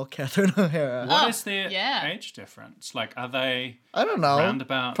Meryl, Catherine O'Hara. What Oh, is their yeah. age difference? Like, are they? I don't know.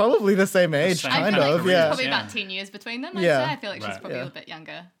 Roundabout Probably the same age, same kind kind I feel of of. like Yeah. there's probably Yeah. about 10 years between them. I'd Yeah. say. I feel like she's Right. probably Yeah. a bit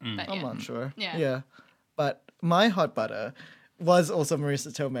younger. But I'm yeah. not sure. Yeah. But my hot butter was also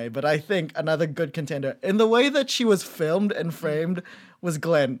Marissa Tomei, but I think another good contender in the way that she was filmed and framed was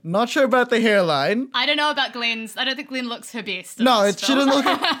Glenn. Not sure about the hairline. I don't know about Glenn's. I don't think Glenn looks her best. in No, this she film. doesn't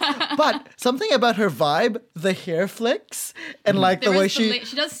look. But something about her vibe, the hair flicks, and like There the way is she.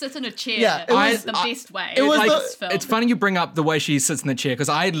 she does sit in a chair. Yeah, it in was- the best way. it was in the- this film. It's funny you bring up the way she sits in the chair because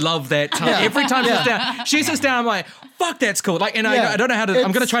I love that time. Yeah. Every time Yeah. she sits down, I'm like, fuck, that's cool. Like, and Yeah. I don't know how to. I'm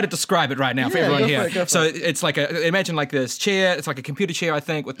It's- going to try to describe it right now for Yeah, everyone go here. for it, go for So it. it's like imagine like this chair. It's like a computer chair, I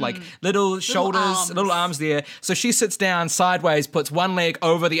think, with like little shoulders, arms. little arms there. So she sits down sideways, puts one leg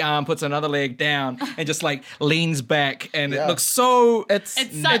over the arm, puts another leg down, and just like leans back, and Yeah. it looks so. It's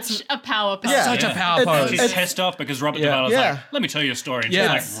such a power pose. Yeah. Such a power It's- pose. She's pissed off because Robert Yeah. Duvall's Yeah. like, let me tell you a story. And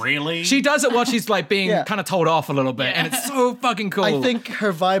Yes. she's like, really? She does it while she's like being Yeah. kind of told off a little bit, Yeah. and it's so fucking cool. I think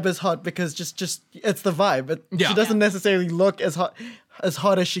her vibe is hot because just it's the vibe. Yeah. She doesn't necessarily look as hot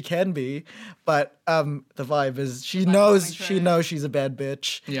as she can be, but the vibe is she knows she's a bad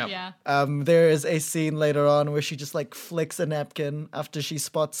bitch. Yeah. Yeah. There is a scene later on where she just like flicks a napkin after she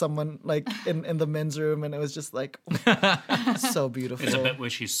spots someone like in the men's room, and it was just like so beautiful. There's a bit where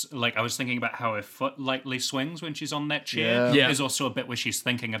she's like, I was thinking about how her foot lightly swings when she's on that chair. Yeah. Yeah. There's also a bit where she's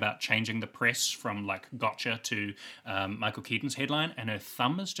thinking about changing the press from like Gotcha to Michael Keaton's headline, and her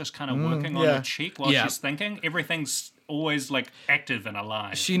thumb is just kind of working on yeah. her cheek while Yeah. she's thinking. Everything's always like active and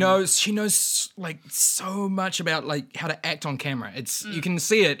alive. She knows like so much about like how to act on camera. It's you can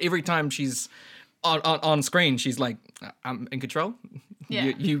see it every time she's on screen. She's like, I'm in control. Yeah.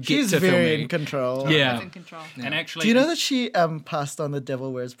 You get She's to film very me. in control. Yeah. It's in control. And actually, Do you know that she passed on The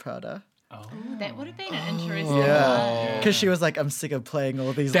Devil Wears Prada? Ooh, that would have been an interesting. Yeah, because she was like, I'm sick of playing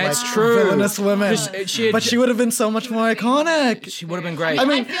all these That's like true. villainous women. 'Cause she had- But she would have been so much more iconic. She would have been great. I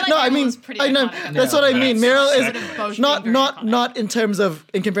mean, I feel like no, I Meryl mean, is pretty I know iconic. that's what I mean. That's Meryl sort is of both not being very iconic. not in terms of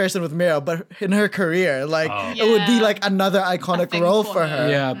in comparison with Meryl, but in her career, like it would be Yeah. like another iconic thing role for for her. her.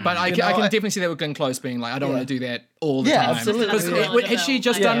 yeah, but I You can know, I- definitely see that with Glenn Close being like, I don't want to do that all the Yeah, time. absolutely. Because Cruella had she de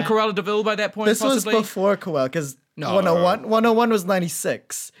just Vil, done yeah. Cruella de Vil by that point? This possibly? was before Cruella, because No. 101 was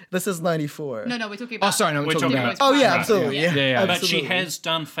 96. This is 94. No, we're talking about. Oh, sorry, no, we're We're talking talking about. Oh yeah, Right, absolutely. yeah. Yeah, Yeah. but she absolutely. has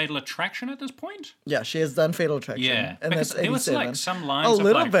done Fatal Attraction at this point. Yeah, she has done Fatal Attraction. Yeah, and because that's there was 87. like some lines a of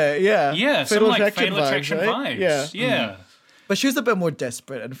little like, bit, yeah. Yeah, some like Fatal Attraction right? vibes. Yeah. Yeah. But she was a bit more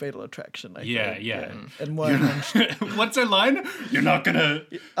desperate in Fatal Attraction, I think. Yeah. And more What's her line? You're not gonna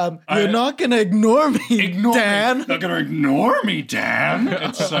you're not gonna ignore me, Dan. You're not gonna ignore me, Dan.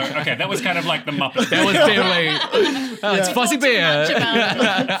 It's so okay. That was kind of like the Muppet. That was definitely it's Fuzzy Bear.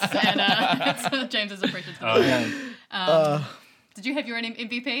 It's James's impression. Did you have your own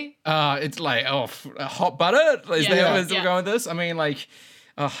MVP? It's like hot butter. Is that we're going with this? I mean, like,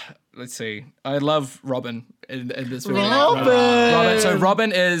 let's see. I love Robin in this movie. Robin. So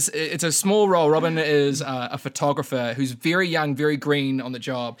Robin it's a small role. Robin is a photographer who's very young, very green on the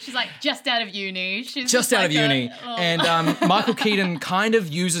job. She's like just out of uni. She's just out of uni. And Michael Keaton kind of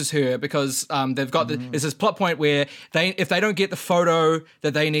uses her because they've got there's this plot point where if they don't get the photo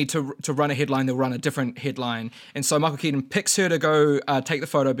that they need to run a headline, they'll run a different headline. And so Michael Keaton picks her to go take the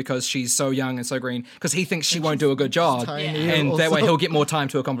photo because she's so young and so green, because he thinks she won't do a good job. And that way he'll get more time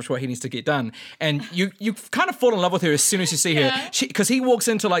to accomplish what he needs to get done. And you kind of fall in love with her as soon as you see her, because he walks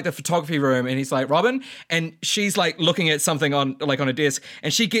into like the photography room and he's like, Robin, and she's like looking at something on a desk,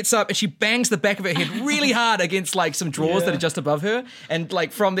 and she gets up and she bangs the back of her head really hard against like some drawers that are just above her, and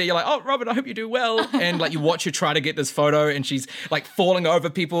like from there you're like, oh Robin, I hope you do well. And like you watch her try to get this photo and she's like falling over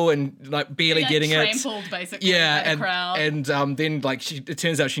people and like barely getting it, trampled basically by the crowd. And then like it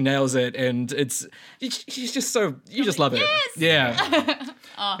turns out she nails it, and she's just so, you just love it.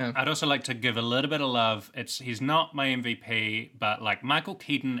 I'd also like to give a little bit of love. He's not my MVP, but like Michael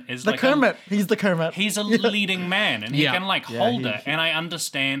Keaton is the like Kermit. He's the Kermit. He's a leading man, and he can like hold it. And I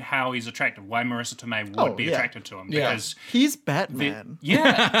understand how he's attractive. Why Marissa Tomei would be attracted to him, because he's Batman.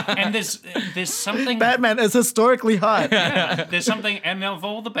 And there's something. Batman is historically hot. There's something, and of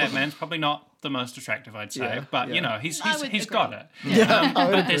all the Batmans, probably not the most attractive, I'd say, but you know, he's got it.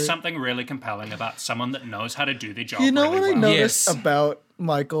 But there's something really compelling about someone that knows how to do their job. You know really what I well. noticed about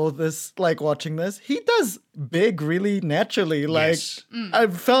Michael, watching this? He does big really naturally. Like, I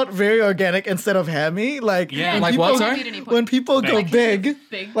felt very organic instead of hammy. Like, like what? Sorry? When people go big.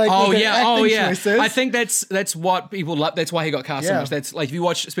 Like, choices. I think that's what people love. That's why he got cast so much. That's like, if you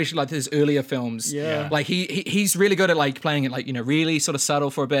watch especially like his earlier films, like he's really good at like playing it like, you know, really sort of subtle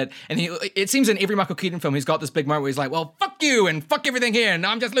for a bit. And it seems in every Michael Keaton film he's got this big moment where he's like, well, fuck you and fuck everything here, and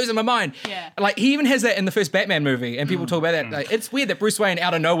I'm just losing my mind. Like he even has that in the first Batman movie, and people talk about that. Like, it's weird that Bruce Wayne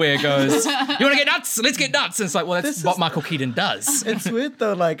out of nowhere goes, you want to get nuts? Let's get nuts. And it's like, well, that's what Michael Keaton does. It's weird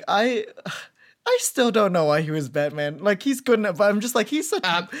though. Like I still don't know why he was Batman. Like, he's good enough, but I'm just like, he's such.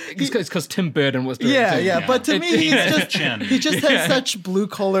 It's because Tim Burton was doing it. Yeah. But to me, he just has such blue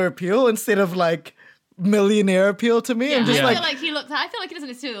collar appeal instead of like millionaire appeal to me. I'm just I feel like he doesn't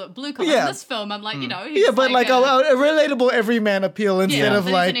necessarily look blue collar in this film. I'm like, you know, he's but like a relatable everyman appeal instead of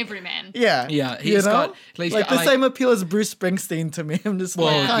like an everyman. He's got like the same appeal as Bruce Springsteen to me. I'm just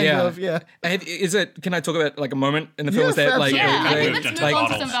kind of. Can I talk about like a moment in the film? Is that like let's move on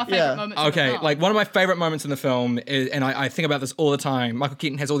to some of our favorite moments. Okay, like one of my favorite moments in the film is, and I think about this all the time. Michael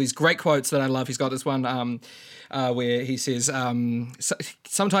Keaton has all these great quotes that I love. He's got this one where he says,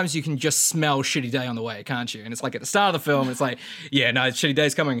 sometimes you can just smell shitty day on the way, can't you? And it's like at the start of the film, it's like, shitty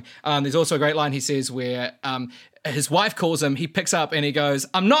day's coming. There's also a great line he says where his wife calls him, he picks up and he goes,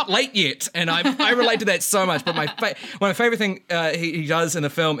 I'm not late yet. And I relate to that so much. But one of my favorite thing he does in the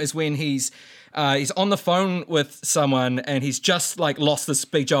film is when he's on the phone with someone and he's just like lost this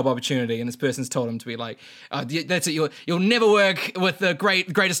big job opportunity, and this person's told him to be like, that's it, you'll never work with the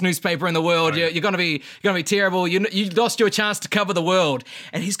greatest newspaper in the world. Right. You're gonna be terrible. You lost your chance to cover the world.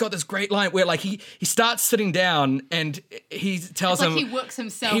 And he's got this great line where like he starts sitting down and he tells him he works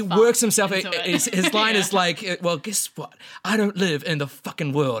himself. His line is like, well, guess what? I don't live in the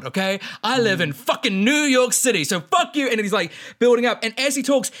fucking world, okay? I live in fucking New York City, so fuck you. And then he's like building up, and as he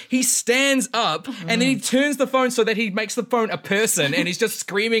talks, he stands up and then he turns the phone so that he makes the phone a person, and he's just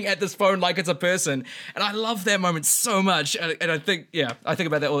screaming at this phone like it's a person. And I love that moment so much, and I think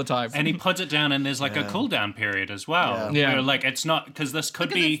about that all the time. And he puts it down, and there's like a cool down period as well. Where, like, it's not, because this could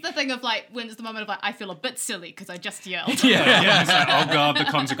be it's the thing of like, when it's the moment of like, I feel a bit silly because I just yelled. It's like, oh god, the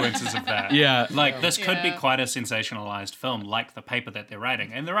consequences of that. Like, this could be quite a sensationalized film, like the paper that they're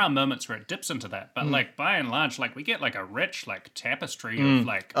writing, and there are moments where it dips into that, but like by and large, like we get like a rich like tapestry of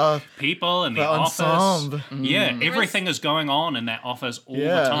like people and the office. Everything is going on in that office all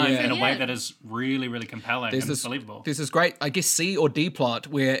the time in a way that is really, really compelling and believable. There's this great, I guess, C or D plot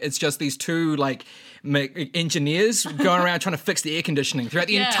where it's just these two like engineers going around trying to fix the air conditioning throughout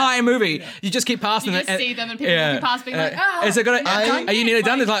the entire movie. You just keep passing You just see them and people walking past being like, Is it gonna, are you nearly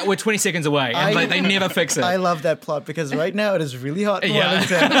done? It's like, we're 20 seconds away. And like, they never fix it. I love that plot because right now it is really hot in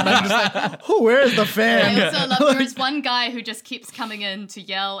Wellington. And I'm just like, where is the fan? I also love there is one guy who just keeps coming in to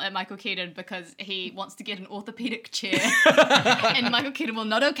yell at Michael Keaton because he wants to get an orthopedic chair. And Michael Keaton will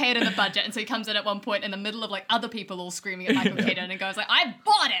not okay it in the budget. And so he comes in at one point in the middle of like other people all screaming at Michael Keaton and goes like, I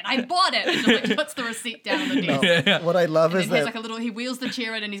bought it. And just like puts the receipt down on the desk. What I love And is then he has that like he wheels the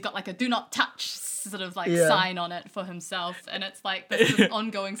chair in and he's got like a do not touch sort of like sign on it for himself. And it's like this is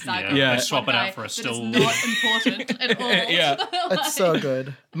ongoing saga. Yeah, they swap it out for a that stool. is not important at all. it's so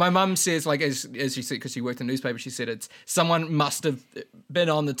good. My mum says, like, as she said, because she worked in a newspaper, she said it's someone must have been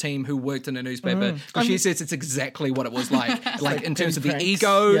on the team who worked in a newspaper. Because she says it's exactly what it was like. Like in terms of the pranks.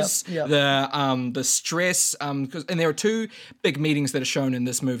 egos, Yep. the stress. And there are two big meetings that are shown in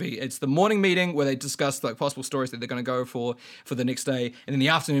this movie. It's the morning meeting where they discuss like possible stories that they're going to go for the next day, and then the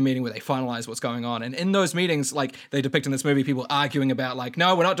afternoon meeting where they finalize what's going on. And in those meetings, like they depict in this movie, people arguing about like,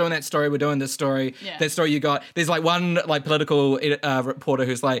 no, we're not doing that story, we're doing this story. Yeah. That story you got. There's like one like political reporter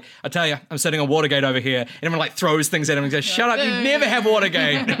who's like, I tell you, I'm sitting on Watergate over here, and everyone like throws things at him and goes, shut up, you never have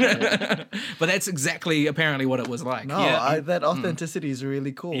Watergate. But that's exactly apparently what it was like. No, that authenticity is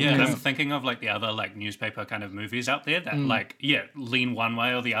really cool. Yeah, and I'm thinking of like the other like newspaper kind of movies out there that like lean one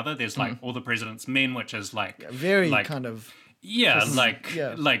way or the other. There's like All the President's Men, which is like Very like, kind of like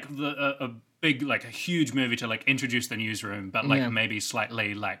a big like a huge movie to like introduce the newsroom, but like maybe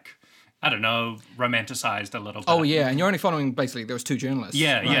slightly like I don't know, romanticized a little bit. Oh yeah, and you're only following basically there was two journalists.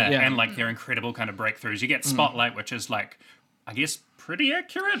 Yeah, and like their incredible kind of breakthroughs. You get Spotlight, which is like I guess pretty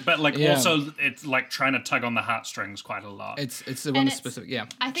accurate, but like also it's like trying to tug on the heartstrings quite a lot. It's the one specific. Yeah,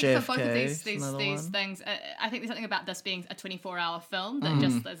 I think for both of JFK, these another things, I think there's something about this being a 24-hour film that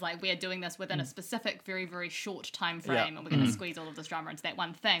just is like we're doing this within a specific, very, very short time frame, and we're going to squeeze all of this drama into that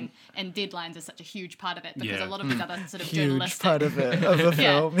one thing. And deadlines is such a huge part of it because a lot of these other sort of huge journalistic part of it of the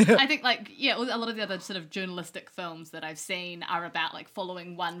film. I think a lot of the other sort of journalistic films that I've seen are about like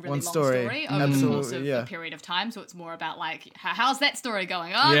following one really long story over the course of a period of time. So it's more about like how's that story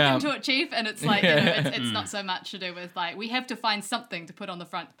going? Oh, get into it, Chief. And it's like it's not so much to do with like we have to find something to put on the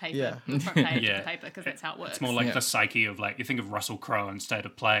front paper, the front page of the paper because that's how it works. It's more like the psyche of like you think of Russell Crowe in State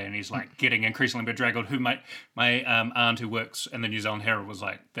of Play, and he's like getting increasingly bedraggled. Who my aunt who works in the New Zealand Herald was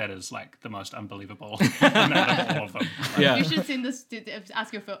like that is like the most unbelievable out of all of them. You should have seen this.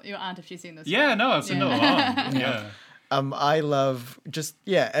 Ask your aunt if she's seen this. Yeah, no, I've seen it a lot. Yeah. I love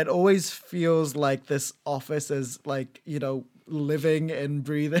it always feels like this office is like, living and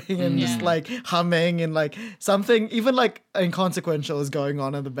breathing and just like humming and like something even like inconsequential is going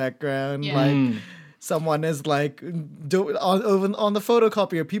on in the background. Like someone is like on the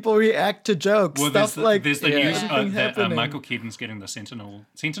photocopier, people react to jokes. Well, stuff there's the news that happening. Michael Keaton's getting the Sentinel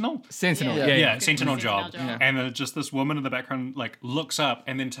Sentinel job, and just this woman in the background like looks up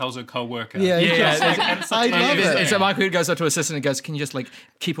and then tells her co-worker. I love it. And so Michael goes up to his assistant and goes, "Can you just like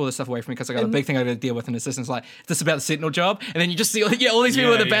keep all this stuff away from me because I got a big thing I got to deal with." And the assistant's like, "Is this about the Sentinel job?" And then you just see all these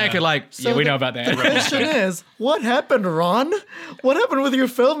people in the back are like, So we know about that. The question is, what happened, Ron? What happened with your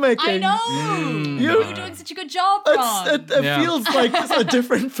filmmaking? I know. You're doing such a good job, Ron. It feels like it's a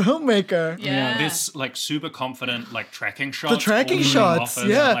different filmmaker. This like super confident like tracking shots. The tracking shots,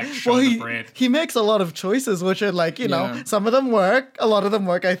 Like, he makes a lot of choices, which are like, some of them work, a lot of them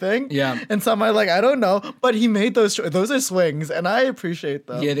work, I think. Yeah. And some are like, I don't know, but he made those are swings, and I appreciate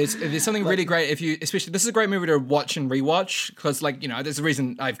them. Yeah, there's something really great especially this is a great movie to watch and rewatch because like, there's a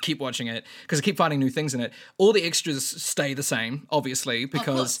reason I keep watching it because I keep finding new things in it. All the extras stay the same, obviously,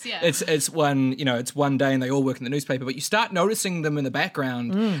 because it's one day and they all work in the newspaper, but you start noticing them in the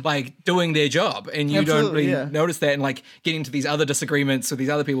background, like doing their job, and you don't really notice that, and like getting to these other disagreements with these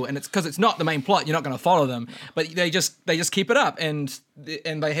other people, and it's because it's not the main plot. You're not going to follow them, but they just keep it up, and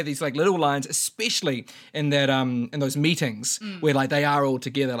they have these like little lines, especially in that in those meetings where like they are all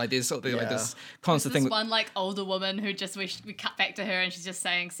together. Like there's like this constant thing. One like older woman who just wished we cut back to her, and she's just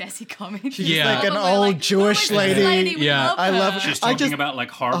saying sassy comments. She's like an old Jewish lady. I love her. She's talking about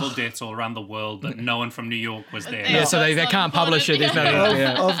like horrible deaths all around the world that no one from New York was there. Yeah, so they can't publish it. There's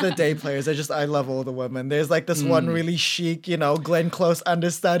no of the day players. I love all the women. There's like this one really chic, Glenn Close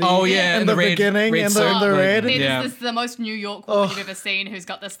understudy. Oh yeah, in the beginning, in the red. This is the most New York woman you've ever seen, who's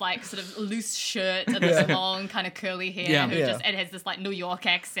got this like sort of loose shirt and this long kind of curly hair, and has this like New York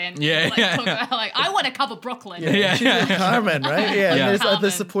accent. Like, I want to cover Brooklyn. She's like Carmen, right? Yeah. And there's the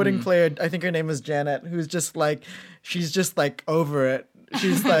Carmen. supporting player. I think her name is Janet, who's just like she's just like over it.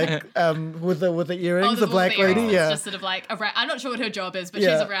 She's like with the earrings, the black woman lady. is Yeah. just sort of like around, I'm not sure what her job is, but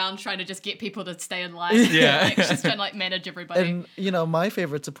Yeah. she's around trying to just get people to stay in line. Yeah. Like, she's trying to like manage everybody. And my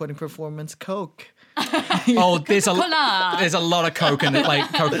favorite supporting performance, Coke. Oh, there's Coca-Cola. a lot of Coke in it,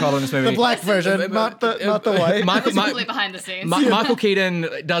 like Coca-Cola in this movie. The black version, not the white. Michael, It's probably behind the scenes. Michael Keaton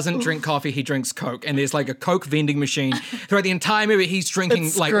doesn't drink coffee; he drinks Coke, and there's like a Coke vending machine throughout the entire movie. He's drinking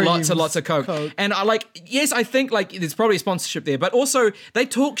It like lots and screams lots of Coke. Coke. And I think like there's probably a sponsorship there, but also they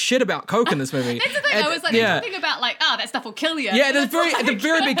talk shit about Coke in this movie. That's the thing. I was like, yeah. they're talking about like, that stuff will kill you. Yeah, at It's the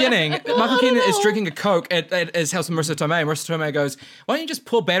very beginning, Michael Keaton is drinking a Coke at his house with Marissa Tomei. Marissa Tomei goes, "Why don't you just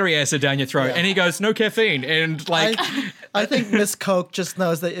pour battery acid down your throat?" And he goes, "No caffeine." And like, I think Miss Coke just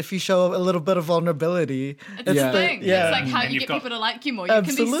knows that if you show a little bit of vulnerability, It's the Yeah. thing. Yeah. It's like how And you you've get got- people to like you more. You can be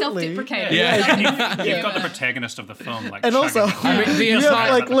Absolutely. self-deprecating. Yeah. You've got the protagonist of the film, like, and also chugging along. the you have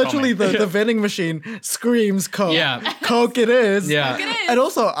entire- like literally the vending machine screams Coke. Yeah. Coke it is. Yeah. It is. And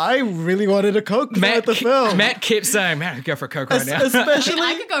also, I really wanted a Coke throughout the film. Matt kept saying, "Man, I could go for a Coke right now." I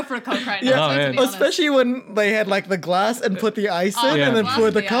Especially could go for a Coke right Yeah. now. Oh, to man. be honest. especially when they had like the glass and put the ice in Yeah. and then Glass poured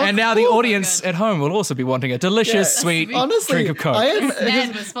in the the Coke. ice. And now the Ooh, audience good. at home will also be wanting a delicious, Yeah. sweet Honestly, drink of Coke. I am,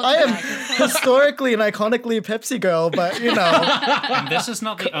 Man was supposed I to am be like, historically and iconically Pepsi girl, but And this is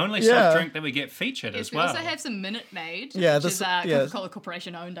not the only Yeah. soft drink that we get featured Yes, as we well. also have some Minute Maid, Yeah, which this- is yeah. Coca-Cola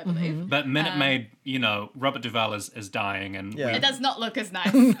Corporation owned, I believe. But Minute Maid, Robert Duvall is dying, and Yeah. It does not look as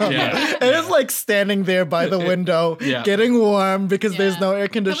nice. yeah. it is like standing there by the window, Yeah. getting warm because there's no air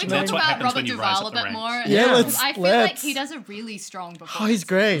Can we conditioning. talk That's what about happens Robert when you rise Duvall a up the bit ranks. more? Yeah, I feel like let's. he does a really strong performance. Oh, he's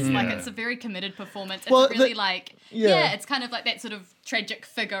great. Like Yeah. it's a very committed performance. It's Well, really the- like yeah. it's kind of like that sort of tragic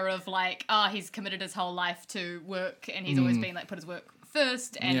figure of like, he's committed his whole life to work and he's always been like put his work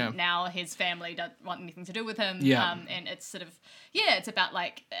first, and Yeah. now his family don't want anything to do with him. Yeah. And it's sort of it's about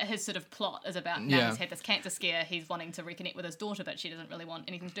like his sort of plot is about now Yeah. he's had this cancer scare, he's wanting to reconnect with his daughter, but she doesn't really want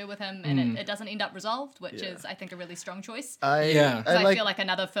anything to do with him, and it doesn't end up resolved, which is I think a really strong choice. Yeah. I feel like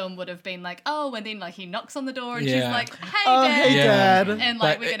another film would have been like, and then like he knocks on the door and she's Yeah. like, hey, Oh, Dad. hey, Yeah. Dad. And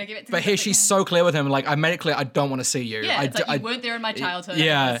like, we're going to give it to But here she's so clear with him. Like, I made it clear I don't want to see you. Yeah, I, it's like I- you weren't there in my childhood. I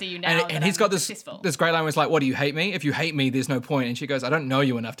Yeah, want to see you now. and he's got this successful. this great line where it's like, "What do you hate me? If you hate me, there's no point." And she goes, "I don't know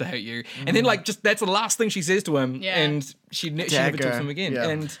you enough to hate you." And then like just that's the last thing she says to him, Yeah. and she never talks to Dagger. him again. Yeah.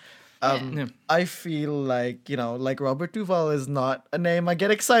 And yeah. I feel like, like Robert Duvall is not a name I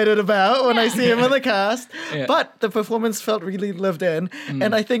get excited about when I see him in the cast. Yeah. But the performance felt really lived in.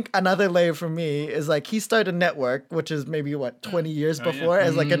 And I think another layer for me is like he started Network, which is maybe 20 years before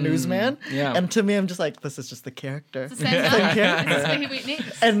as like a newsman. Yeah. And to me, I'm just like, this is just the character. It's the same guy. Yeah. This is where he went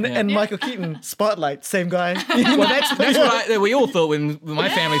next. And Michael Keaton, Spotlight, same guy. well, that's what we all thought when my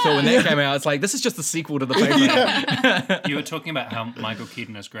family thought when that came out. It's like this is just the sequel to the paper. You were talking about how Michael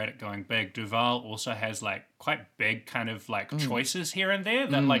Keaton is great at going big. Duvall also has like quite big kind of like choices here and there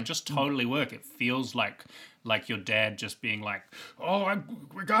that like just totally work. It feels like your dad just being like,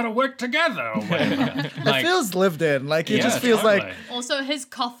 we gotta work together or whatever. It feels lived in. Like it Yeah, just feels totally. like, Also, his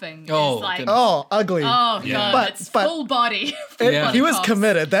coughing Oh, is like, goodness. oh, ugly. oh Yeah. god, But- it's but- full body. Yeah. He was Coughs.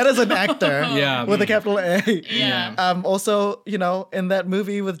 committed. That is an actor. Yeah. With a capital A. Yeah. Also, in that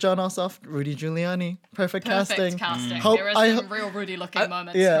movie with John Ossoff, Rudy Giuliani, perfect Perfect casting. casting. Hope- There I is some ho- real Rudy looking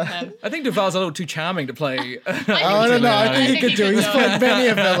moments yeah. from him. I think Duvall's a little too charming to play. I don't know. I think he think could he do. could He's do played it. many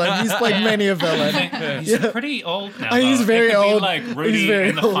a villain. He's played many a villain. He's pretty old now. He's though. very it could old. Be like He's Rudy very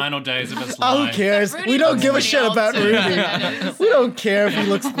in the old. final days of his Oh, life. who cares? Rudy We don't looks give a pretty shit old about too, Rudy. that is. We don't care if he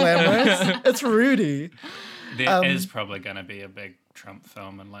looks glamorous. It's Rudy. There is probably going to be a big Trump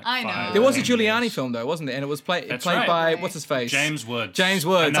film in like I know. 5 There was a 10 Giuliani years. film though, wasn't there? And it was played That's by right. what's his face? James Woods. James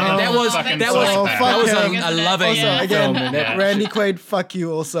Woods. Another And that was fucking that was Oh, psychopath. fuck that was him. a loving Also, Again, film. And that- Randy Quaid, fuck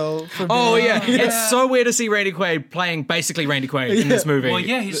you also. For Oh being- yeah. It's so weird to see Randy Quaid playing basically Randy Quaid in this movie. Well,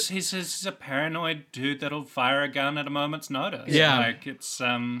 yeah, he's a paranoid dude that'll fire a gun at a moment's notice. Yeah. Like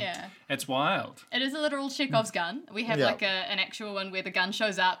it's wild. It is a literal Chekhov's gun. We have Yeah. like an actual one where the gun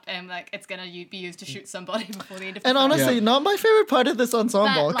shows up and like it's gonna be used to shoot somebody before the end of the And film. honestly, Yeah. not my favorite part of this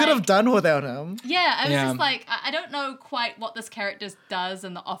ensemble. But, Could have like- done without him. Yeah, I was Yeah. just like, I don't know quite what this character does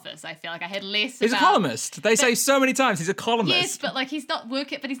in the office. I feel like I had less. He's a about- columnist. They say so many times he's a columnist. Yes, but like he's not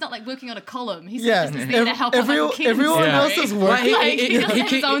working. But he's not like working on a column. He's Yeah. just there to help out Michael Keaton's Everyone Yeah. else is story. working. Like, he doesn't have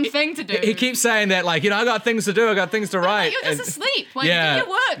his own thing to do. He keeps saying that, like, I got things to do, I got things to write. You're just and- asleep. Like, Yeah. do your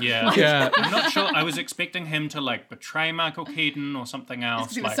work. Yeah. Like, Yeah. I'm not sure. I was expecting him to like betray Michael Keaton or something else.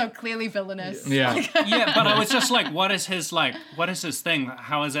 because he was Like, so clearly villainous. Yeah. yeah, but I was just like, what is his thing?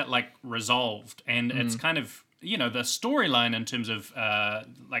 How is it like resolved? And it's kind of you know, the storyline in terms of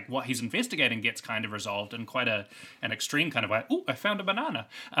like what he's investigating gets kind of resolved in quite an extreme kind of way. Oh, I found a banana.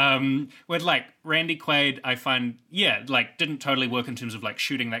 With like Randy Quaid, I find like didn't totally work in terms of like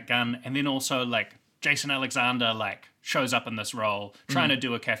shooting that gun, and then also like Jason Alexander like shows up in this role trying to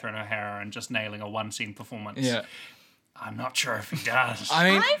do a Catherine O'Hara and just nailing a one scene performance. Yeah. I'm not sure if he does.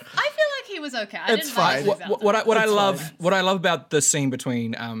 I mean, I feel like he was okay. I It's didn't like fine. his what I love about the scene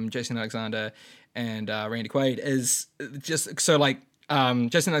between Jason Alexander and Randy Quaid is just so like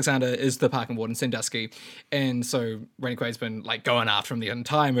Jason Alexander is the parking warden, Sandusky, and so Randy Quaid's been like going after him the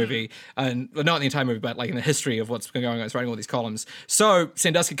entire movie, and not the entire movie, but like in the history of what's been going on. He's writing all these columns. So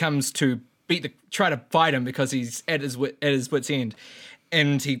Sandusky comes to try to fight him because he's at his wit's end.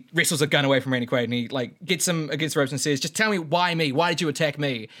 And he wrestles a gun away from Randy Quaid, and he like gets him against the ropes and says, "Just tell me why me? Why did you attack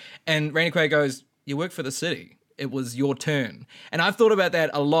me?" And Randy Quaid goes, "You work for the city. It was your turn." And I've thought about that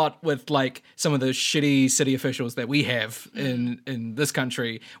a lot with like some of the shitty city officials that we have in this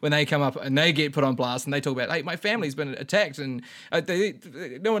country when they come up and they get put on blast and they talk about, "Hey, my family's been attacked and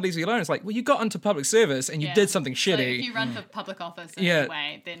no one leaves me alone." It's like, well, you got into public service and you did something So shitty. if you run for public office in Yeah. a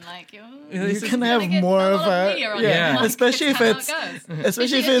way, then like you can have more of a especially if it's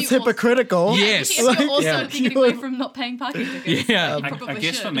also hypocritical. Yes. If you're also Yeah. getting away from not paying parking tickets. Yeah. you I probably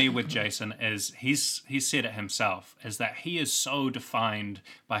guess should. for me with Jason is he's said it himself, is that he is so defined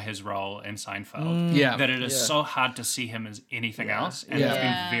by his role in Seinfeld Yeah. that it is Yeah. so hard to see him as anything else, and Yeah. it's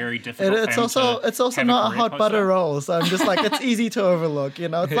Yeah. been very difficult. It's for him also to it's also have not a career hot post butter that. role, so I'm just like it's easy to overlook, you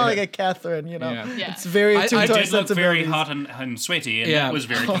know. It's not like a Catherine, you know. Yeah. Yeah. It's very I tuned He to our did look very sensibilities. hot and sweaty, and Yeah. that was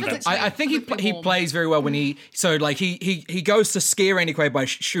very convincing. I think Physically he warm. plays very well when he goes to scare Randy Quaid by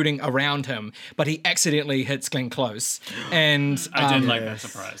shooting around him, but he accidentally hits Glenn Close, and I did like that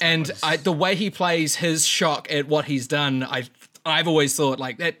surprise. That and was- the way he plays his shock at what he's done, I've always thought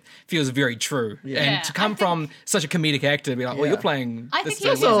like that feels very true, Yeah, and to come I think- from such a comedic actor, to be like, well, Yeah. you're playing. I this think he thing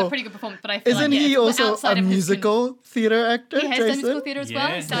also well. has a pretty good performance, but I feel Isn't like he also outside a of his musical theater actor, He has done Jason? musical theatre as well.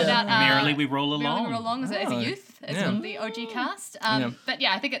 He Yeah. started Yeah. out Merrily We Roll Merrily Along. We Roll Along as a youth, as Yeah. one of the OG cast. But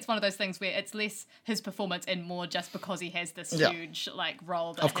yeah, I think it's one of those things where it's less his performance and more just because he has this Yeah. huge like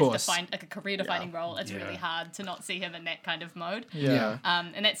role that Of has course. defined like a career-defining role. It's Yeah. really hard to not see him in that kind of mode. Yeah.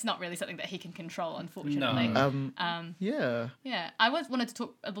 And that's not really something that he can control, unfortunately. No. Yeah. Yeah, I wanted to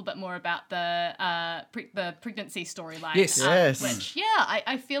talk a little bit more about the pregnancy storyline. Yes. Yes. Which,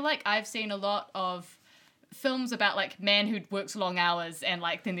 I feel like I've seen a lot of films about like man who works long hours and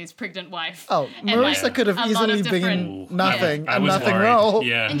like then there's pregnant wife. Oh, And, Marissa like, could have a lot easily of been different- nothing, I a was nothing worried. role.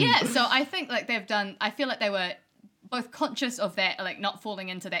 Yeah. And yeah, so I think like I feel like they were both conscious of that, like not falling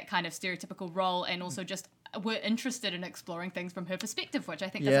into that kind of stereotypical role, and also just were interested in exploring things from her perspective, which I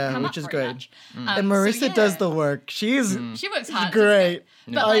think Yeah, doesn't come which up is very great. much. And Marissa does the work. She's She works hard. great.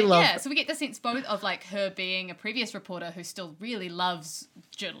 But I like, love yeah, so we get the sense both of like her being a previous reporter who still really loves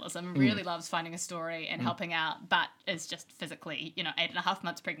journalism, really loves finding a story and helping out, but is just physically, 8.5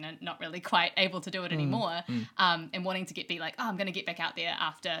 months pregnant, not really quite able to do it anymore, and wanting to be like, oh, I'm going to get back out there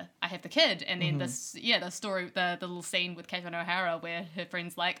after I have the kid. And then the story, the little scene with Catherine O'Hara where her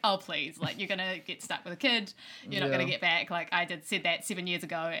friend's like, oh, please, like you're going to get stuck with a kid. You're not going to get back. Like I said that 7 years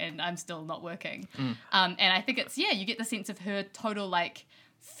ago and I'm still not working. And I think it's, you get the sense of her total like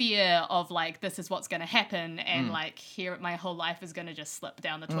fear of like this is what's going to happen and like here my whole life is going to just slip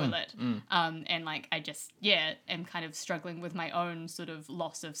down the toilet and like I just am kind of struggling with my own sort of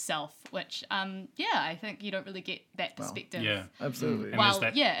loss of self, which I think you don't really get that perspective. Yeah. absolutely. And While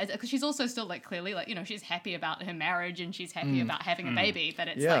there's that- because she's also still like clearly like she's happy about her marriage and she's happy about having a baby, but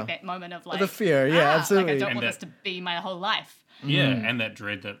it's Yeah. like that moment of like The fear, yeah, like I absolutely. don't And want that- this to be my whole life. Yeah, and that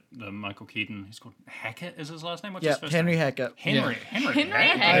dread that the Michael Keaton, he's called Hackett, is his last name? What's Yeah, his first Henry name? Hackett. Henry Henry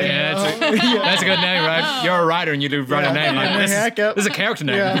Hackett. Hackett. Yeah, that's a good name, right? You're a writer and you do write a name. Like, Henry Hackett. this is a character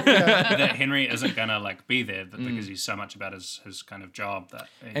name. Yeah, yeah. That Henry isn't gonna like be there because he's so much about his kind of job that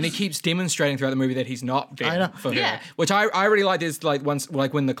And he keeps demonstrating throughout the movie that he's not I there know. for her, Yeah. which I really like. There's like once,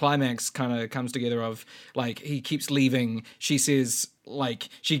 like when the climax kind of comes together of like he keeps leaving. She says like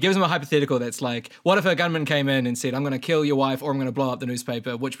she gives him a hypothetical that's like, what if a gunman came in and said, I'm going to kill your wife or I'm going to blow up the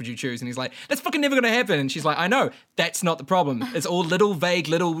newspaper? Which would you choose? And he's like, that's fucking never going to happen. And she's like, I know, that's not the problem. It's all little vague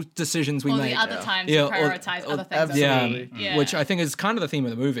little decisions we Or make. the other times Yeah, to or- prioritize other things. absolutely. Yeah, which I think is kind of the theme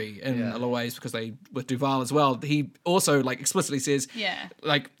of the movie in a lot of ways because they with Duval as well. He also like explicitly says,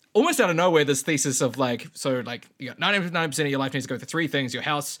 like almost out of nowhere, this thesis of like, so like you got 99% of your life needs to go through three things: your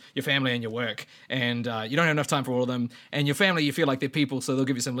house, your family, and your work. And you don't have enough time for all of them. And your family, you feel like they're people, so they'll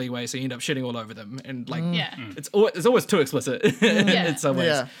give you some leeway, so you end up shitting all over them. And like, it's always too explicit in some ways.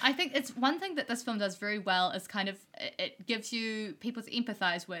 Yeah. I think it's one thing that this film does very well is kind of it gives you people to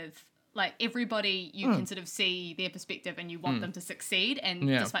empathize with like everybody you can sort of see their perspective and you want them to succeed, and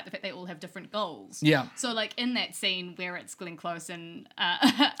despite the fact they all have different goals. Yeah. So like in that scene where it's Glenn Close and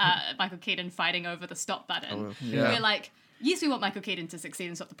Michael Keaton fighting over the stop button, we're like, yes, we want Michael Keaton to succeed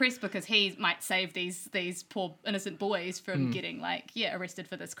and stop the press because he might save these poor innocent boys from getting arrested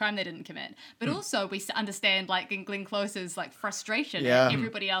for this crime they didn't commit. But also we understand like in Glenn Close's like frustration. Yeah.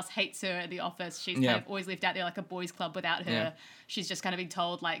 Everybody else hates her at the office. She's kind of always left out there like a boys' club without her. Yeah. She's just kind of being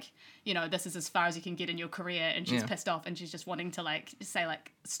told like, you know, this is as far as you can get in your career, and she's pissed off and she's just wanting to like say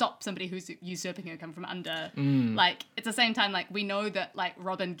like stop somebody who's usurping her come from under. Like at the same time, like we know that like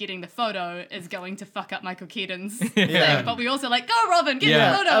Robin getting the photo is going to fuck up Michael Keaton's thing, but we also like go Robin, get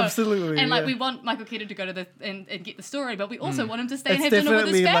the photo. Absolutely. And like we want Michael Keaton to go to and get the story, but we also want him to stay and have dinner with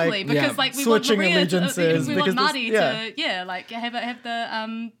his family because like we want Maria to, we want Marty to like have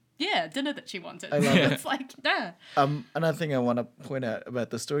the dinner that she wanted. I love it. It's like, nah. Another thing I want to point out about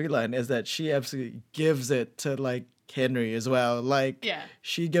the storyline is that she absolutely gives it to like Henry as well. Like,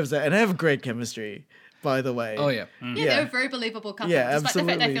 she gives it, and they have great chemistry, by the way. Oh yeah. Yeah, they're a very believable couple. Yeah, despite the fact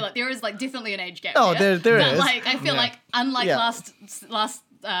absolutely. I feel like there is like definitely an age gap. Oh, there but, is. Like I feel like unlike last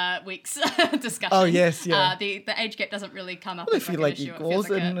week's discussion. Oh, yes, yeah. The age gap doesn't really come up. Well, as they feel like like an issue. equals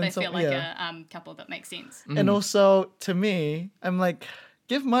They and feel like a couple that makes sense. And also, to me, I'm like,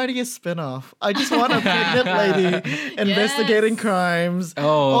 give Marty a spin-off. I just want a pregnant lady investigating crimes. Oh,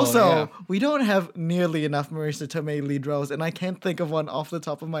 also, we don't have nearly enough Marisa Tomei lead roles, and I can't think of one off the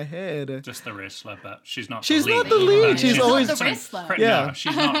top of my head. Just the wrestler, but she's not. She's the lead. not the lead. She's always the wrestler. No,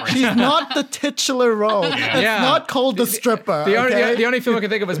 she's not. Wrestler. She's not the titular role. It's not called the stripper. The only film I can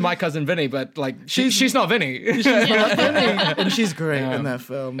think of is My Cousin Vinny, but like she's not Vinny. She's not Vinny. And she's great in that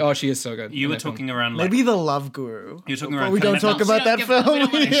film. Oh, she is so good. You were talking around like Maybe The Love Guru. you're talking But around. we don't talk commitments. about that We don't film.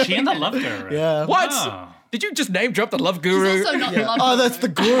 Is she in the Love Guru? Yeah. What? Oh. Did you just name drop the Love Guru? She's also not the love Oh, guru. that's The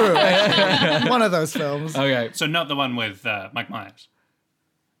Guru. One of those films. Okay. So not the one with Mike Myers.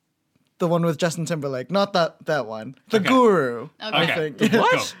 The one with Justin Timberlake. Not that one. The Okay. Guru, I Okay. think.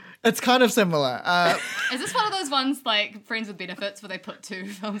 What? It's kind of similar. Is this one of those ones like Friends with Benefits where they put two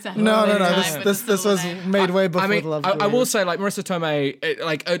films out? No. at the same time, but This it's still was the name? made way before I mean, The Love I Guru. will say, like Marisa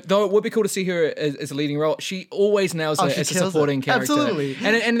Tomei, though it would be cool to see her as a leading role, she always nails it she as a kills supporting it. character. Absolutely.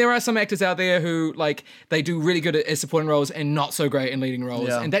 And there are some actors out there who like they do really good as supporting roles and not so great in leading roles,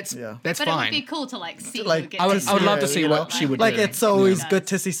 Yeah. and that's Yeah. that's But it would fine. be cool to like see. Like, who gets I would to love to Yeah, see you what know, she would like do. it's always Yeah. good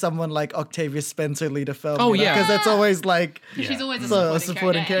to see someone like Octavia Spencer lead a film. Oh, yeah. because it's always like She's always a So,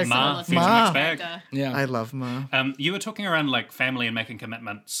 supporting character. Ma, and Future Ma. Mixed Bag. character. Yeah. I love Ma. You were talking around like family and making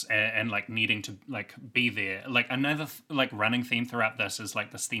commitments and like needing to like be there. Like another like running theme throughout this is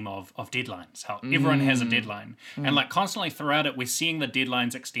like this theme of deadlines. How everyone has a deadline, and like constantly throughout it, we're seeing the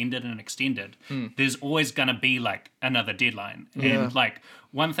deadlines extended and extended. There's always gonna be like another deadline, and like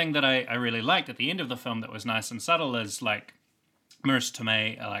one thing that I really liked at the end of the film that was nice and subtle is like Marisa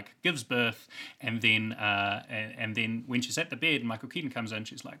Tomei like gives birth, and then when she's at the bed, Michael Keaton comes in.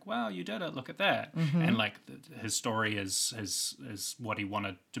 She's like, "Wow, you did it! Look at that!" And like his story is what he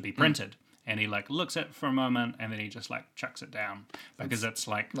wanted to be printed. And he like looks at it for a moment, and then he just like chucks it down because it's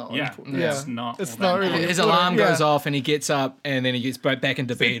like it's not Yeah. all It's that not really- important. His alarm Yeah. goes off and he gets up and then he gets back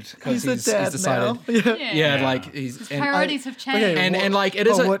into bed because He's a dad decided. now. Yeah, like he's and, Priorities have changed. Okay, and like it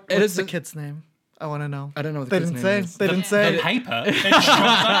is what's it is the kid's name? I want to know. I don't know what They the didn't kid's say. name is. They didn't say. Paper. It's shot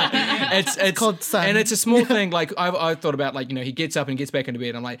up. It's called Son. and it's a small thing. Like I thought about, like, you know, he gets up and gets back into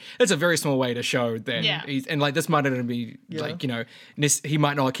bed. I'm like, it's a very small way to show that he's, and like this might not be like, you know, he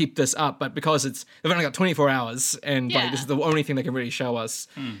might not keep this up, but because they've only got 24 hours and like this is the only thing they can really show us.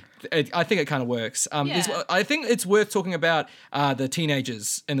 I think it kind of works. I think it's worth talking about the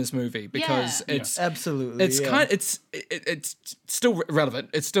teenagers in this movie because it's Absolutely. it's kind of, it's still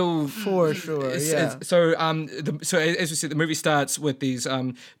relevant. It's still for sure. Yeah. So as we said, the movie starts with these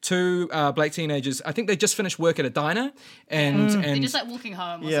two black teenagers. I think they just finished work at a diner, and They're just like walking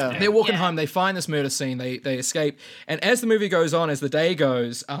home. Or Yeah. something. they're walking home. They find this murder scene. They escape, and as the movie goes on, as the day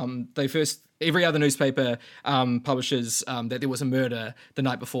goes, every other newspaper publishes that there was a murder the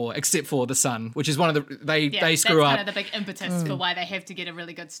night before, except for The Sun, which is one of the they screw that's up. kind of the big impetus for why they have to get a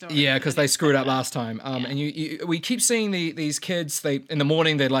really good story. Yeah, because they screwed up last time. And we keep seeing these kids. They in the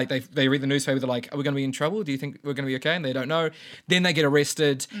morning they read the newspaper. They're like, "Are we going to be in trouble? Do you think we're going to be okay?" And they don't know. Then they get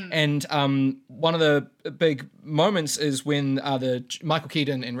arrested. And one of the big moments is when Michael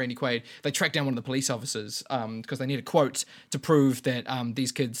Keaton and Randy Quaid, they track down one of the police officers because they need a quote to prove that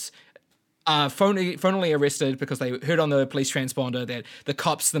these kids are phonily arrested because they heard on the police transponder that the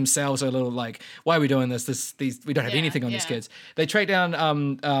cops themselves are a little like, why are we doing this? We don't have anything on these kids. They track down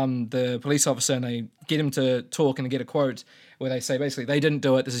the police officer and they get him to talk and get a quote where they say basically they didn't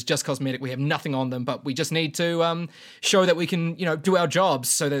do it. This is just cosmetic. We have nothing on them, but we just need to show that we can, do our jobs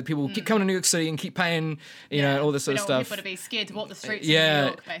so that people keep coming to New York City and keep paying, all this sort of stuff. People to be scared to walk the streets of New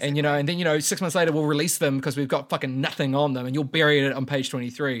York, basically. And then 6 months later we'll release them because we've got fucking nothing on them, and you'll bury it on page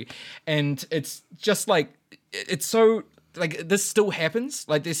 23. And it's just like it's so like this still happens.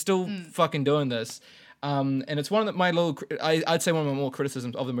 Like they're still fucking doing this. And it's one of I'd say one of my more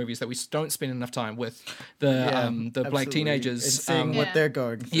criticisms of the movie is that we don't spend enough time with the black teenagers and seeing what they're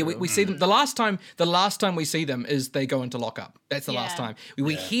going through. Yeah, we see them the last time we see them is they go into lockup. That's the last time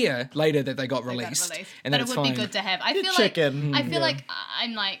we hear later that they got released, and but it would be good to have. I feel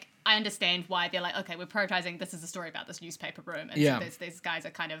like I understand why they're like, okay, we're prioritizing, this is a story about this newspaper room, and so these guys are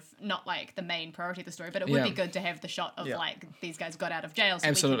kind of not like the main priority of the story, but it would be good to have the shot of like these guys got out of jail,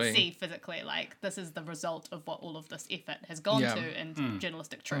 so we can see physically like this is the result of what all of this effort has gone to in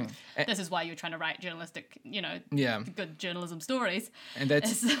journalistic truth. This is why you're trying to write journalistic, good journalism stories. And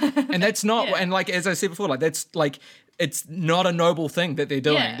that's not and like as I said before, like that's like it's not a noble thing that they're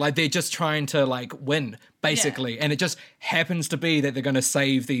doing. Yeah. Like they're just trying to like win, basically. And it just happens to be that they're going to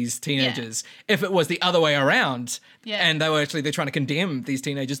save these teenagers. If it was the other way around, and they're trying to condemn these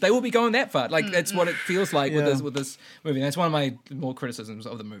teenagers, they will be going that far. Like that's what it feels like with this movie. And that's one of my more criticisms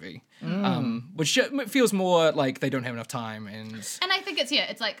of the movie, which feels more like they don't have enough time. And I think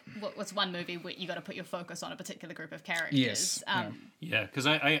it's like what's one movie where you got to put your focus on a particular group of characters. Yes. Because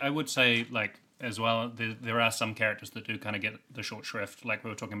I would say like as well, there are some characters that do kind of get the short shrift. Like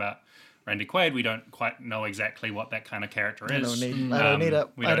we were talking about Randy Quaid, we don't quite know exactly what that kind of character is. I don't need it.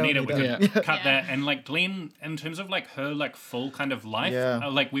 We don't need it. We can cut that. And like Glenn, in terms of like her like full kind of life,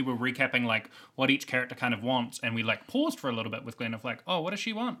 like we were recapping like what each character kind of wants, and we like paused for a little bit with Glenn of like, oh, what does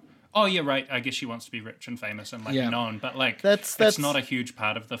she want? Oh, yeah, right. I guess she wants to be rich and famous and like known, but like that's not a huge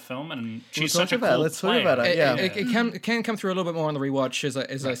part of the film, and she's such a cool Let's talk about it. It can come through a little bit more on the rewatch,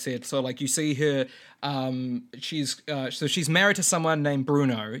 as I said. So like you see her, she's married to someone named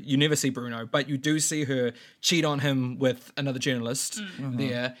Bruno. You never see Bruno, but you do see her cheat on him with another journalist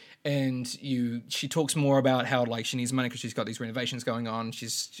there. And she talks more about how like she needs money because she's got these renovations going on.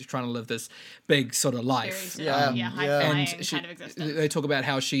 She's trying to live this big sort of life. High-flying kind of existence. They talk about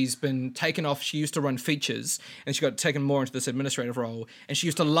how she's been taken off. She used to run features, and she got taken more into this administrative role. And she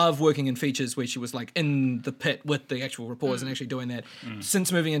used to love working in features where she was like in the pit with the actual reporters and actually doing that.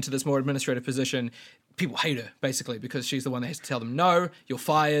 Since moving into this more administrative position, people hate her basically because she's the one that has to tell them, no, you're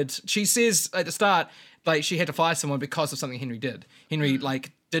fired. She says at the start, like she had to fire someone because of something Henry did. Henry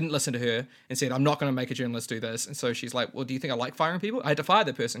didn't listen to her and said, I'm not going to make a journalist do this. And so she's like, well, do you think I like firing people? I had to fire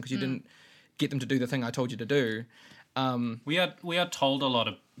that person because you didn't get them to do the thing I told you to do. We are told a lot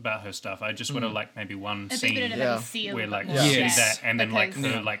about her stuff. I just would have liked maybe one scene where like see that, and then like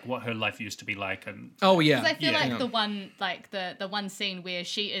her like what her life used to be like, and because I feel like the one like the one scene where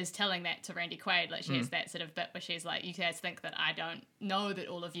she is telling that to Randy Quaid, like she has that sort of bit where she's like, you guys think that I don't know that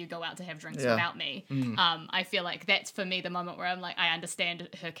all of you go out to have drinks without me. I feel like that's for me the moment where I'm like, I understand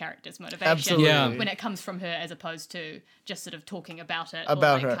her character's motivation when it comes from her as opposed to just sort of talking about it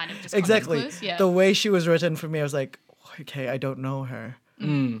about or like her. kind of just Exactly. The way she was written for me, I was like, okay, I don't know her.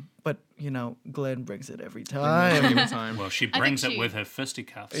 But, Glenn brings it every time. Well, she brings it with her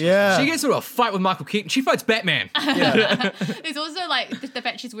fisticuffs. Yeah. She gets into a fight with Michael Keaton. She fights Batman. There's also like the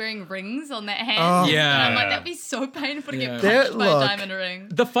fact she's wearing rings on that hand. And I'm like, that'd be so painful to get punched by a diamond ring.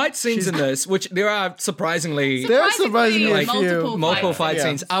 The fight scenes in this, which there are surprisingly multiple fight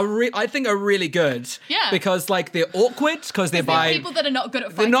scenes, I think are really good. Yeah. Because like they're awkward because they're by people that are not good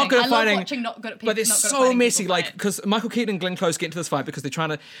at fighting. They're not good at fighting. Love watching not good at people. But they're so messy, like because Michael Keaton and Glenn Close get into this fight because they're trying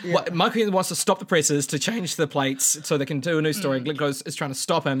to. Michael Keaton wants to stop the presses to change the plates so they can do a new story. And Glenn Close is trying to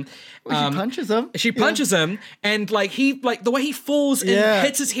stop him. She punches him. She punches him, and like the way he falls and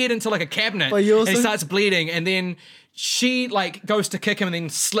hits his head into like a cabinet, and he starts bleeding, and then she like goes to kick him and then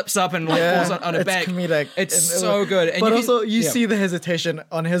slips up and like falls on her back. Comedic. It's so good. And but you see the hesitation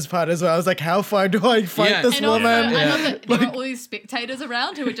on his part as well. I was like, how far do I fight this woman? I love that there are all these spectators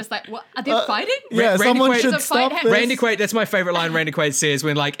around who are just like, what? Are they fighting? Someone should stop this. Randy Quaid, that's my favorite line Randy Quaid says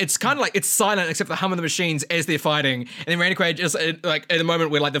when like, it's kind of like, it's silent except for the hum of the machines as they're fighting. And then Randy Quaid just like, at the moment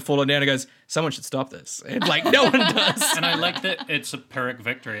where like they're falling down, he goes, someone should stop this. And like, no one does. And I like that it's a Pyrrhic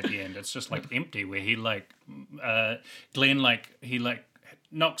victory at the end. It's just like empty where he like, Glenn like, he like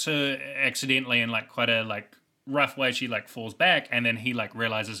knocks her accidentally in like quite a like rough way she like falls back, and then he like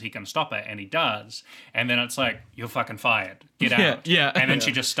realizes he can stop it, and he does, and then it's like, you're fucking fired, get out. Yeah. And then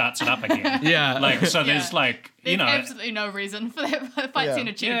she just starts it up again. Yeah. Like, so there's like, There's you know, absolutely no reason for that fight scene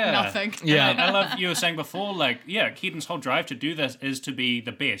to achieve nothing. Yeah. I love you were saying before, like, Keaton's whole drive to do this is to be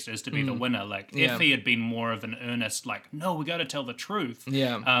the best, is to be the winner. Like, if he had been more of an earnest, like, no, we got to tell the truth.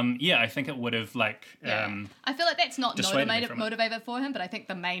 I think it would have like. I feel like that's not dissuaded me from it. motivator for him, but I think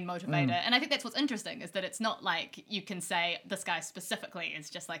the main motivator, and I think that's what's interesting, is that it's not like you can say this guy specifically is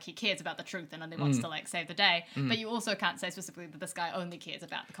just like he cares about the truth and only wants to like save the day, but you also can't say specifically that this guy only cares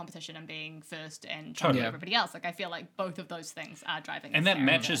about the competition and being first and trying to beat everybody else. Like, I feel like both of those things are driving. And that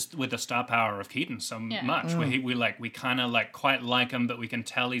matches with the star power of Keaton so much, where we kind of like quite like him, but we can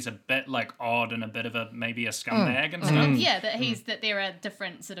tell he's a bit like odd and a bit of maybe a scumbag and stuff. Yeah, that there are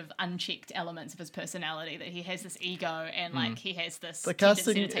different sort of unchecked elements of his personality, that he has this ego and like he has this The tendency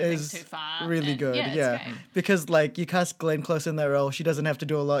casting to take things is too far. really good, it's yeah. great. Because like you cast Glenn Close in that role, she doesn't have to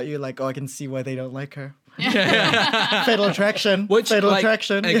do a lot. You're like, oh, I can see why they don't like her. Fatal Attraction. Fatal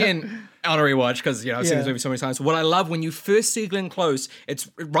Attraction. Again, on a rewatch, because I've seen this movie so many times. What I love when you first see Glenn Close, it's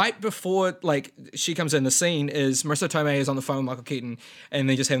right before like she comes in. The scene is Marissa Tomei is on the phone with Michael Keaton, and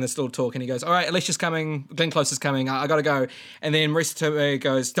they just having this little talk, and he goes, "All right, Alicia's coming. Glenn Close is coming. I gotta go." And then Marissa Tomei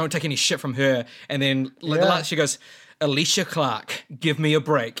goes, "Don't take any shit from her." And then she goes, "Alicia Clark, give me a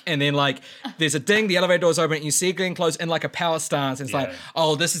break." And then like there's a ding, the elevator doors open, and you see Glenn Close in like a power stance, and it's like,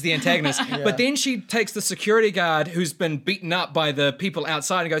 oh, this is the antagonist. But then she takes the security guard who's been beaten up by the people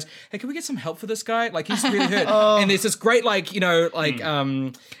outside and goes, "Hey, can we get some help for this guy? Like, he's really hurt." And there's this great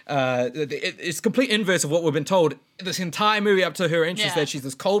it's complete inverse of what we've been told this entire movie up to her interest, that she's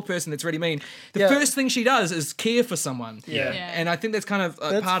this cold person that's really mean. The first thing she does is care for someone. And I think that's kind of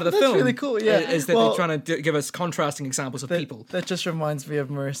part of the film. That's really cool, is that they're trying to give us contrasting examples of people. That just reminds me of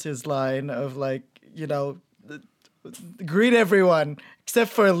Marissa's line of like, greet everyone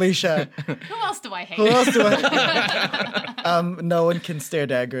except for Alicia. Who else do I hate? Who else do I? No one can stare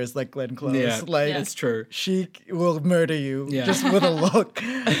daggers like Glenn Close. Yeah, like it's true. She will murder you just with a look.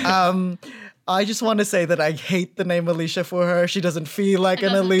 I just want to say that I hate the name Alicia for her. She doesn't feel like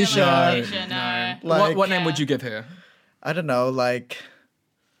an Alicia. No. Like, What name would you give her? I don't know, like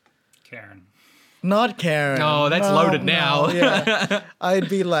Karen. not Karen. Oh, that's loaded now. Yeah. I'd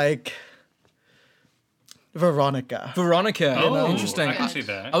be like Veronica. Veronica. Interesting. I can see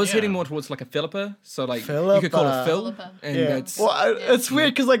that. I was heading more towards like a Philippa, so like Philippa. you could call her Phil. Philippa. And Yeah. it's It's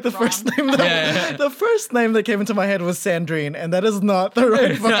weird because like the first name the first name that came into my head was Sandrine, and that is not the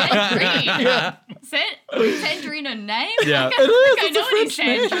right one. Sandrine. Sandrine a name? Yeah. Like, It is. I It's a know any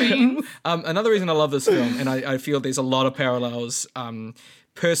French name. Sandrines. another reason I love this film, and I feel there's a lot of parallels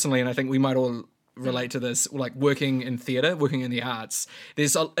personally, and I think we might all relate to this, like working in theatre, working in the arts.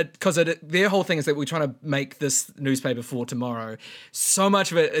 There's because their whole thing is that we're trying to make this newspaper for tomorrow. So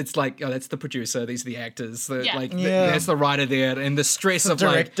much of it, it's like, that's the producer, these are the actors, that's the writer there, and the stress of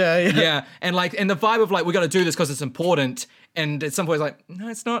director, like, and like, and the vibe of like, we got to do this because it's important, and at some point it's like, no,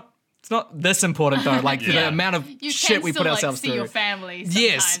 it's not. It's not this important though. Like the amount of shit we put ourselves see through. your family sometimes.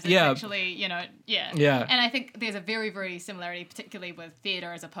 Yes, It's yeah. actually, Yeah. And I think there's a very, very similarity, particularly with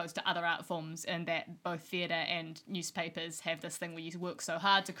theatre as opposed to other art forms, in that both theatre and newspapers have this thing where you work so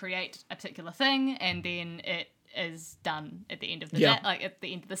hard to create a particular thing, and then it is done at the end of the day, like at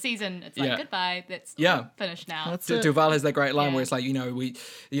the end of the season. It's like, goodbye, that's finished now. Duval has that great line where it's like,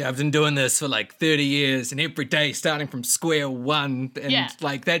 I've been doing this for like 30 years and every day starting from square one. And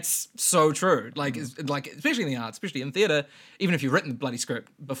like, that's so true. Like, especially in the arts, especially in theatre, even if you've written the bloody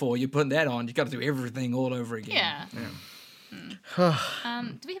script before you put that on, you've got to do everything all over again. Do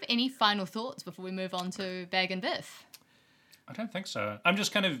we have any final thoughts before we move on to Bag and Biff? I don't think so.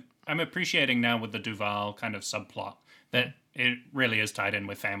 I'm appreciating now with the Duval kind of subplot that it really is tied in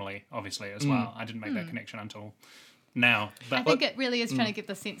with family, obviously, as well. I didn't make that connection until now. But I think it really is trying to get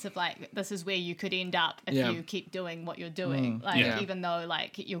the sense of like, this is where you could end up if you keep doing what you're doing. Even though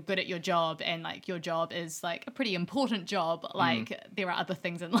like you're good at your job and like your job is like a pretty important job, like there are other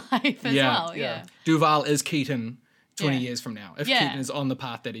things in life as well. Yeah. Duval is Keaton 20 years from now, if Keaton is on the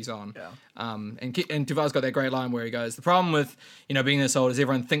path that he's on. And Duval's got that great line where he goes, the problem with, being this old is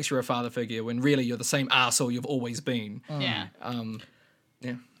everyone thinks you're a father figure when really you're the same arsehole you've always been.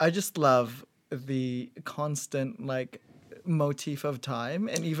 I just love the constant, like, motif of time,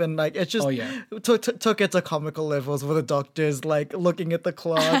 and even like it just Oh, yeah. took it to comical levels where the doctor's like looking at the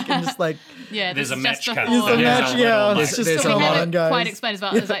clock and just like Yeah, There's this a is match just cut. before. There's a match, yeah, There's- it's just there's come a We lot. haven't on, quite guys. explained as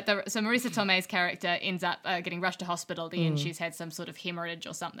well. It's like so Marisa Tomei's character ends up getting rushed to hospital. And she's had some sort of hemorrhage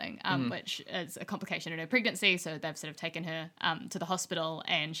or something, which is a complication in her pregnancy. So they've sort of taken her to the hospital,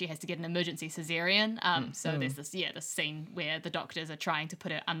 and she has to get an emergency cesarean. So there's this scene where the doctors are trying to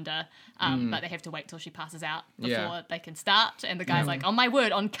put her under, but they have to wait till she passes out before Yeah. they can start. And the guy's like, "On my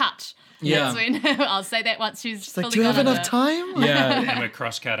word, on cut." Yeah. That's when I'll say that once she's It's like, fully do you have gone enough under. time? Yeah. And we're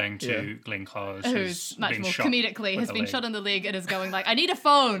cross-cutting to Glenn Close, Who's much been more shot comedically with has a been leg. shot in the leg and is going like, I need a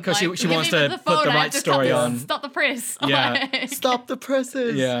phone. 'Cause she Like, wants give me to the put phone, the I right have to story cut on. this, stop the press. Yeah. Like- Stop the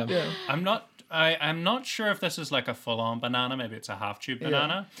presses. Yeah. I'm not sure if this is like a full-on banana. Maybe it's a half-tube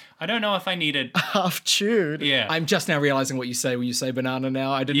banana. I don't know if I needed. Half chewed. Yeah. I'm just now realizing what you say when you say banana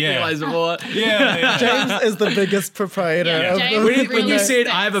now. I didn't Yeah. realize before. yeah. James is the biggest proprietor Yeah, of James the. When you really said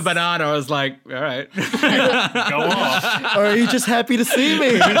I have a stinks. banana, I was like, all right. Go off. Or are you just happy to see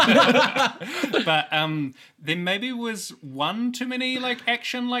me? But there maybe was one too many like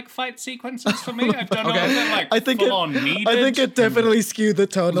action like fight sequences for me. I don't know Okay. if that like I think full on needed. I think it definitely skewed the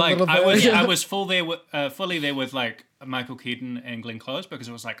tone like a little bit. I was fully there with like Michael Keaton and Glenn Close because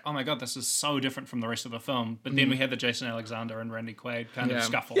it was like, oh my god, this is so different from the rest of the film. But then we had the Jason Alexander and Randy Quaid kind Yeah. of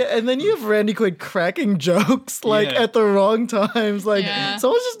scuffle. Yeah, and then you have Randy Quaid cracking jokes like Yeah. at the wrong times. Like Yeah.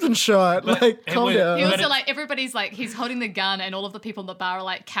 someone's just been shot. But Like it calm was- down. He But also it- like everybody's like he's holding the gun and all of the people in the bar are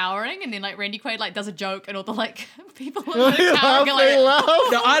like cowering and then like Randy Quaid like does a joke and all the like people in the They car laugh, go they like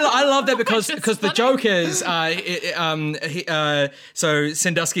laugh. No, I love that because Which is the funny. joke is so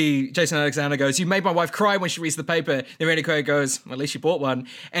Sandusky, Jason Alexander goes, "You made my wife cry when she reads the paper." Then Randy Quaid goes, "Well, at least she bought one."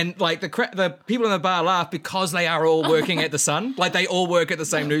 And like the people in the bar laugh because they are all working at the Sun, like they all work at the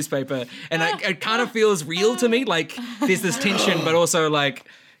same newspaper, and it kind of feels real to me. Like there's this tension, but also like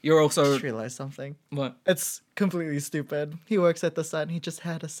you're also Just realized something. what? It's completely stupid. He works at the Sun. He just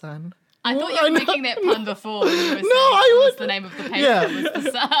had a son. I thought I you were know. making that pun before when you were saying I what was would- the name of the paper. Yeah. Was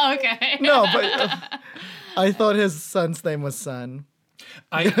the Sun. Okay. No, but I thought his son's name was Sun.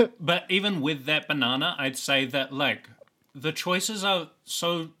 But even with that banana, I'd say that like the choices are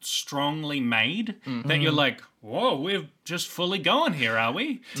so strongly made that you're like, whoa, we're just fully going here, are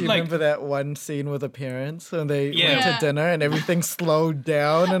we? Do you like, remember that one scene with the parents when they went Yeah. to dinner and everything slowed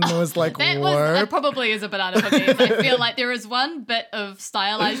down and was like That was warped? probably is a banana for me. I feel like there is one bit of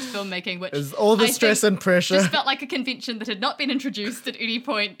stylized filmaking which There's all the I stress think and pressure. just felt like a convention that had not been introduced at any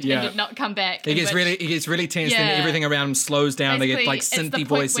point Yeah. and did not come back. He in gets which really tense, Yeah. and everything around him slows down. They get like basically, it's the synthy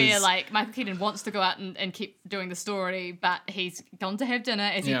point voices. where like Michael Keaton wants to go out and keep doing the story, but he's gone to have dinner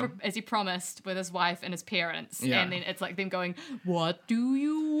as Yeah. as he promised with his wife and his parents, Yeah. and then it's like them going, "What do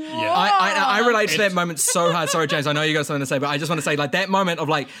you want?" Yeah. I relate to that moment so hard. Sorry, James, I know you got something to say, but I just want to say, like, that moment of,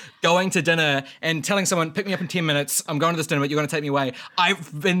 like, going to dinner and telling someone, pick me up in 10 minutes, I'm going to this dinner, but you're going to take me away.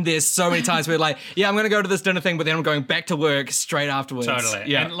 I've been there so many times where, like, yeah, I'm going to go to this dinner thing, but then I'm going back to work straight afterwards. Totally.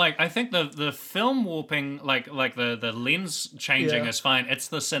 Yeah. And like I think the film warping, like the lens changing Yeah. is fine. It's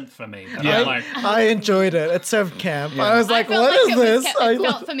the synth for me. And Yeah. I'm like, I enjoyed it. It served camp. I was like, I felt what like is it was this? It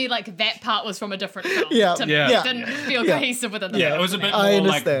felt for me like that part was from a different film. Yeah. to me. Yeah. It didn't feel Yeah. cohesive within the Yeah. film. it was a bit I more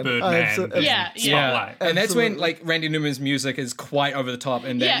like understand. Birdman. Absolutely. Yeah, yeah. Spotlight. And that's when, Absolutely. like, Randy Newman's music is quite over the top.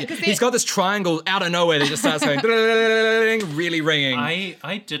 And Yeah, that, 'cause he's it- got this triangle out of nowhere that just starts going, really ringing.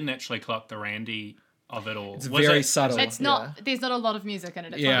 I didn't actually clock the Randy of it all. It's Was very it- subtle. It's not. There's not a lot of music in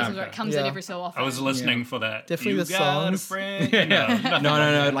it. It's Yeah. one of those where it comes in Yeah. every so often. I was listening for that. Definitely You the got a songs. friend? No,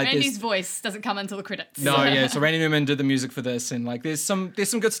 no, like Randy's this. voice doesn't come until the credits. No, yeah. So Randy Newman did the music for this, and like, there's some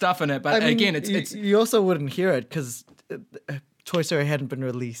good stuff in it. But I mean, again, it's you also wouldn't hear it because Toy Story hadn't been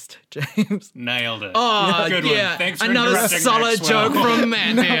released, James. Nailed it. oh Good yeah, one. Thanks for another interrupting, solid Maxwell. joke from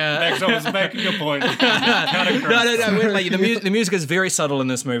Matt here. Maxwell was making a point. Cut across. No. Like, the music is very subtle in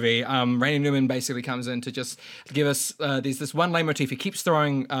this movie. Randy Newman basically comes in to just give us there's this one leitmotif he keeps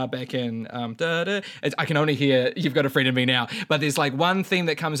throwing back in. I can only hear "You've Got a Friend in Me Now," but there's like one theme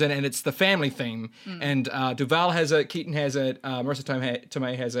that comes in, and it's the family theme. And Duvall has it, Keaton has it, Marissa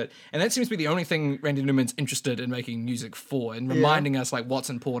Tomei has it, and that seems to be the only thing Randy Newman's interested in making music for, and reminding us like what's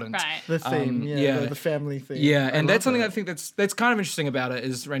important. Right. The theme, the family theme. Yeah, and that's love something it. I think that's kind of interesting about it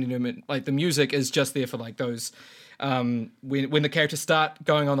is Randy Newman, like the music is just there for like those when the characters start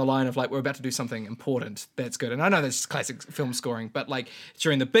going on the line of like we're about to do something important, that's good. And I know that's classic film scoring, but like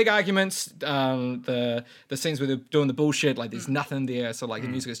during the big arguments, the scenes where they're doing the bullshit, like there's nothing there. So like the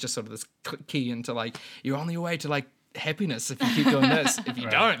music is just sort of this key into like you're on your way to like happiness if you keep doing this. If you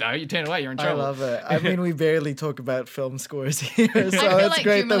don't though, you turn away, you're in I trouble. love it. I mean, we barely talk about film scores here, so I feel it's like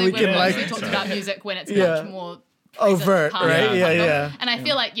great that generally we can when like. we talked about music when it's Yeah. much more overt, part right? of Yeah, the film. yeah. And I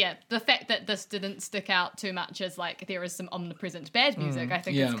feel like, the fact that this didn't stick out too much as like there is some omnipresent bad music, I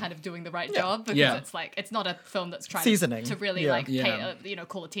think is kind of doing the right job, because it's like it's not a film that's trying Seasoning. to really Yeah. like pay,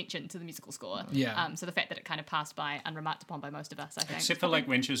 call attention to the musical score. Yeah. So the fact that it kind of passed by unremarked upon by most of us, I think. Except for like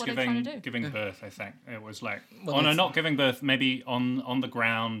when she was what they're trying to do. giving birth, I think it was like, not giving birth, maybe on the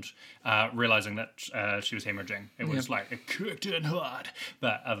ground, realizing that she was hemorrhaging. It was like it kicked in hard.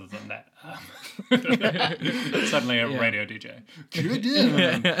 But other than that, suddenly a radio DJ. Kicked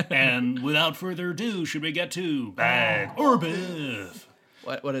in. And without further ado, should we get to bag or biff?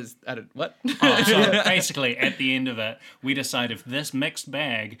 What is what? So basically, at the end of it, we decide if this mixed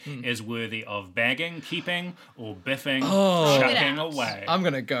bag is worthy of bagging, keeping, or biffing, chucking away. I'm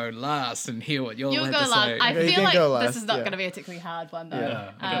gonna go last and hear what you'll You'll have go to last. say. I Yeah, you feel can like go this last, is not yeah. going to be a particularly hard one, though.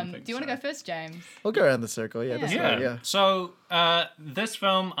 Yeah, I don't think do you want to so. go first, James? We'll go around the circle. Yeah, this way. Yeah. So this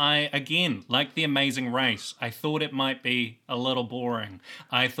film, again, like The Amazing Race, I thought it might be a little boring.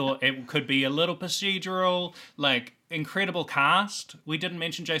 I thought it could be a little procedural, like incredible cast. We didn't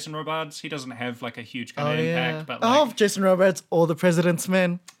mention Jason Robards. He doesn't have like a huge kind of impact, but like, Jason Robards, All the President's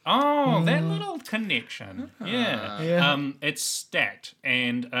Men. that little connection. Yeah. Yeah. It's stacked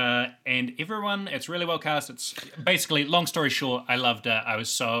and everyone, it's really well cast. It's basically, long story short, I loved it. I was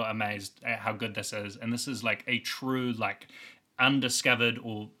so amazed at how good this is. And this is like a true like undiscovered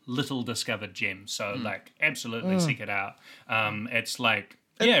or little discovered gem. So like absolutely seek it out. It's like,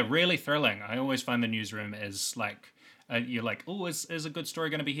 really thrilling. I always find the newsroom is like, you're like, oh, is a good story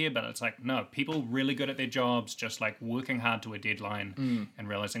going to be here? But it's like, no, people really good at their jobs, just like working hard to a deadline and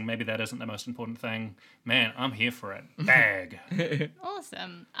realizing maybe that isn't the most important thing. Man, I'm here for it. Bag.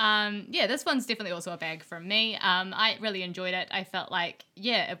 Awesome. This one's definitely also a bag from me. I really enjoyed it. I felt like,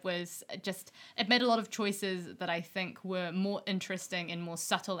 it made a lot of choices that I think were more interesting and more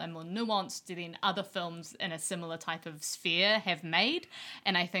subtle and more nuanced than other films in a similar type of sphere have made.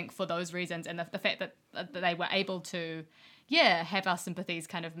 And I think for those reasons, and the fact that they were able to have our sympathies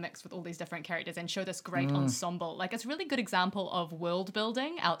kind of mixed with all these different characters and show this great ensemble. Like, it's a really good example of world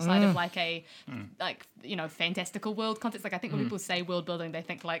building outside of like a fantastical world context. Like, I think when people say world building, they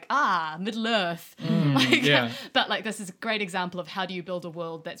think like, Middle Earth. But like, this is a great example of how do you build a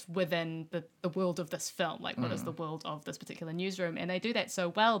world that's within the world of this film. Like, what is the world of this particular newsroom? And they do that so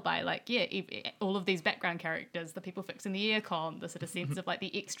well by like, all of these background characters, the people fixing the aircon, the sort of sense of like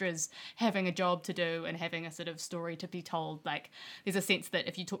the extras having a job to do and having a sort of story to be told. Like, there's a sense that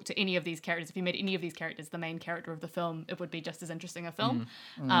if you talk to any of these characters, if you met any of these characters, the main character of the film, it would be just as interesting a film.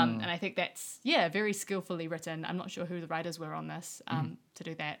 And I think that's, very skillfully written. I'm not sure who the writers were on this to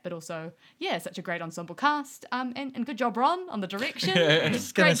do that, but also, such a great ensemble cast. And good job, Ron, on the direction.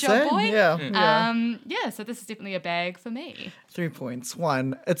 Great job, boy. Yeah. So this is definitely a bag for me. 3 points.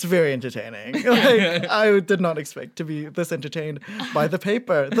 1, it's very entertaining. Like, I did not expect to be this entertained by the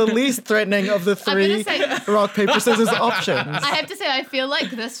paper. The least threatening of the 3 rock, paper, scissors options. I have to say, I feel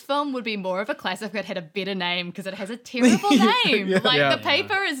like this film would be more of a classic if it had a better name, because it has a terrible name. The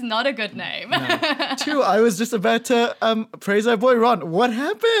paper is not a good name. 2, I was just about to praise our boy Ron. What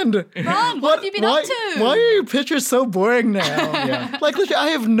happened? Ron, what have you been up to? Why are your pictures so boring now? Like, I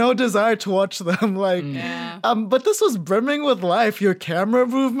have no desire to watch them. Like, but this was brimming with life. Your camera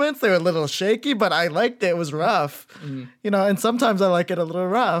movements, they were a little shaky, but I liked it. It was rough. And sometimes I like it a little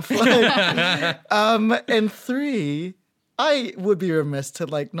rough. Like, and 3, I would be remiss to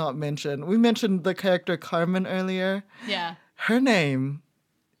like not mention. We mentioned the character Carmen earlier. Yeah. Her name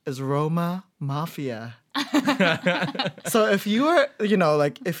is Roma Mafia. So if you were,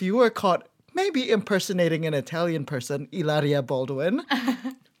 if you were caught maybe impersonating an Italian person, Ilaria Baldwin,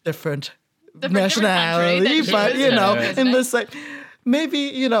 different nationality, but in this like,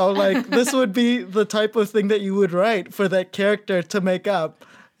 maybe this would be the type of thing that you would write for that character to make up.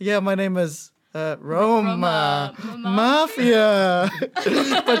 Yeah, my name is Roma Mafia.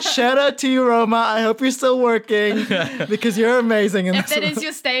 But shout out to you, Roma. I hope you're still working because you're amazing. If that is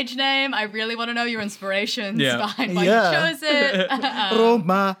your stage name, I really want to know your inspirations behind why you chose it.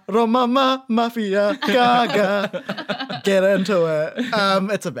 Roma Mafia, Gaga. Get into it.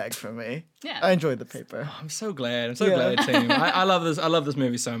 It's a bag for me. Yeah. I enjoyed the paper. I'm so glad, team. I love this. I love this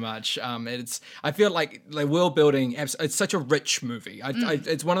movie so much. I feel like world building. It's such a rich movie.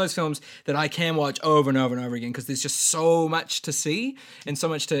 It's one of those films that I can watch over and over and over again because there's just so much to see and so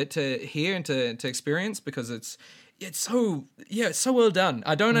much to hear and to experience because it's it's so well done.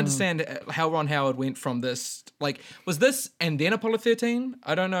 I don't understand how Ron Howard went from this. Like, was this and then Apollo 13?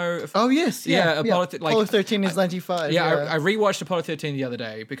 I don't know. If, Oh yes, yeah. Apollo 13 is 95. Yeah, I rewatched Apollo 13 the other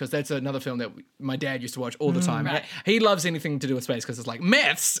day because that's another film that my dad used to watch all the time. Right. He loves anything to do with space because it's like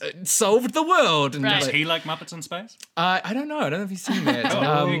maths solved the world. And Does he like Muppets in Space? I don't know. I don't know if you've seen that.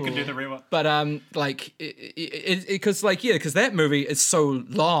 You can do the rewatch. But because that movie is so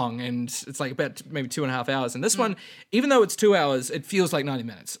long and it's like about maybe 2.5 hours, and this one, even though it's 2 hours, it feels like 90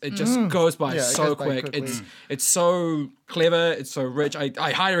 minutes. It just goes by so quick. It's so clever. It's so rich.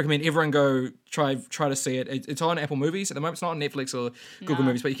 I highly recommend everyone go try to see it. It's on Apple Movies at the moment. It's not on Netflix or Google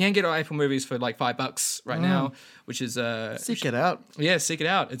Movies, but you can get it on Apple Movies for like $5 right now, which is Seek it out. Yeah, seek it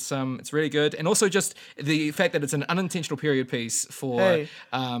out. It's really good, and also just the fact that it's an unintentional period piece for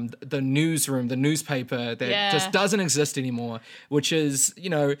the newsroom, the newspaper that just doesn't exist anymore, which is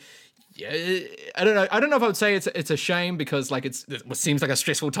I don't know if I would say it's a shame because like it seems like a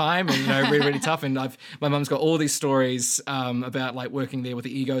stressful time and really really tough, and my mum's got all these stories about like working there with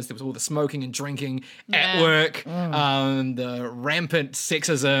the egos. There was all the smoking and drinking at work, the rampant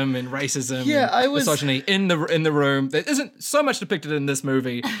sexism and racism, and misogyny in the room that isn't so much depicted in this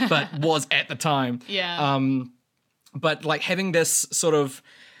movie but was at the time. But like having this sort of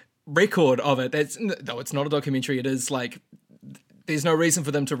record of it, though it's not a documentary, it is like there's no reason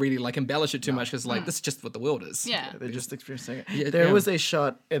for them to really like embellish it too much because like this is just what the world is. They're just experiencing it. There was a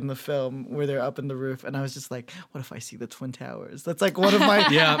shot in the film where they're up in the roof, and I was just like, what if I see the Twin Towers? That's like one of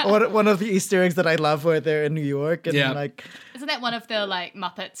my one of the Easter eggs that I love where they're in New York, and like isn't that one of the like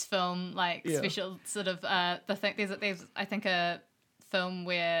Muppets film like special sort of the thing? There's I think a film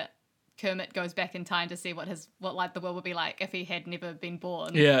where Kermit goes back in time to see what like the world would be like if he had never been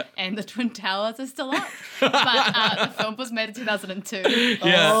born. And the Twin Towers are still up. But the film was made in 2002.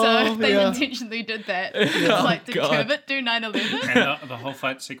 So they intentionally did that. Like, did Kermit do 9/11? And the whole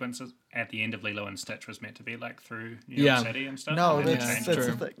fight sequences at the end of Lilo and Stitch was meant to be like through New York City and stuff. No, that's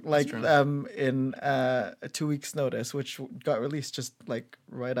the thing. Like in 2 weeks' notice, which got released just like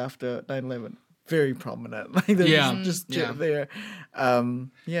right after 9/11. Very prominent. Like they're just there.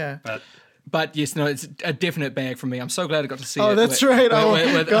 But yes, no, it's a definite bag from me. I'm so glad I got to see it. Oh, that's right.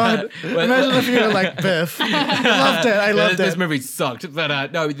 God. Imagine if you were like Biff. I loved it. This movie sucked.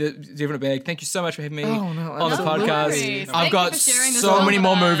 But no, the definite bag. Thank you so much for having me on the podcast. I've got so many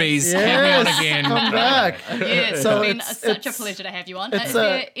more movies. Have me on again. Come back. Yes, So it's been such a pleasure to have you on.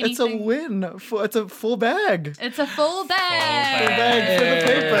 It's a win. It's a full bag. It's a full bag. Full bag for the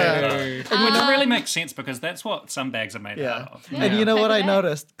paper. Which really makes sense because that's what some bags are made out of. And you know what I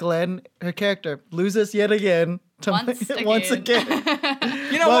noticed? Glenn, her character, loses yet again. Once again.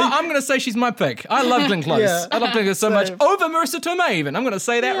 You know what? I'm going to say she's my pick. I love Glenn Close. I love Glenn Close so much. Over Marissa Tomei even. I'm going to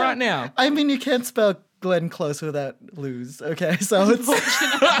say that right now. I mean, you can't spell Glenn Close without lose. Okay, so it's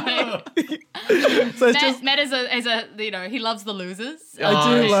Matt is a he loves the losers.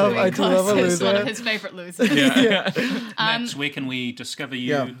 I do love a loser. One of his favorite losers. Max, where can we discover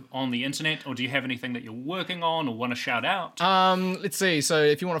you on the internet, or do you have anything that you're working on or want to shout out? Let's see. So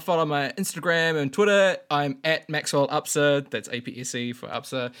if you want to follow my Instagram and Twitter, I'm at Maxwell Upser. That's APSE for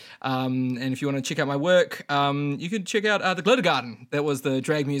Upser. And if you want to check out my work, you can check out The Glitter Garden. That was the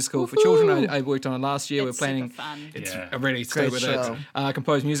drag musical for children I worked on last year. We're planning. Fun. It's really stayed with it.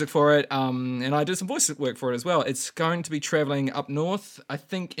 Composed music for it, and I did some voice work for it as well. It's going to be traveling up north, I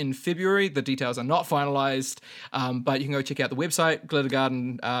think, in February. The details are not finalized, but you can go check out the website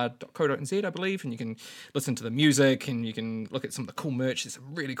glittergarden.co.nz, I believe, and you can listen to the music and you can look at some of the cool merch. There's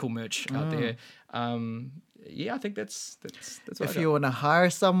some really cool merch out there. I think that's what if you want to hire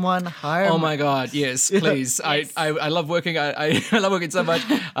someone, hire. Oh my God, yes, please. Yes. I love working. I love working so much.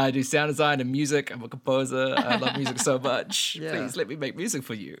 I do sound design and music. I'm a composer. I love music so much. Please let me make music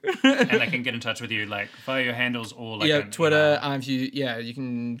for you. And they can get in touch with you like via your handles or like Twitter. You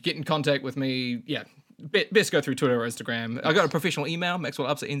can get in contact with me. Yeah. Best go through Twitter or Instagram. I got a professional email,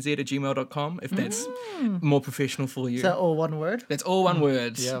 maxwellupser@nz@gmail.com, if that's more professional for you. Is that all one word? That's all one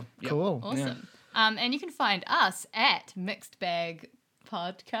word. Yeah, cool. Awesome. Yeah. And you can find us at Mixed Bag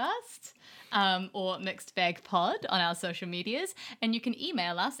Podcast or Mixed Bag Pod on our social medias. And you can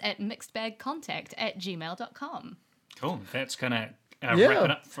email us at mixedbagcontact@gmail.com. Cool. That's going to wrap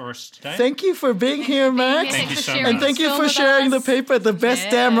it up for us today. Thank you for being here, Max. Thank you so much. And thank you for sharing the paper, the best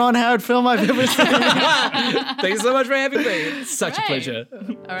damn Ron Howard film I've ever seen. Thank you so much for having me. It's such a pleasure.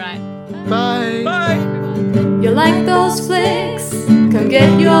 All right. Bye. Bye. You like those flicks? Come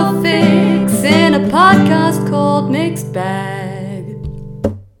get your fix in a podcast called Mixed Bag.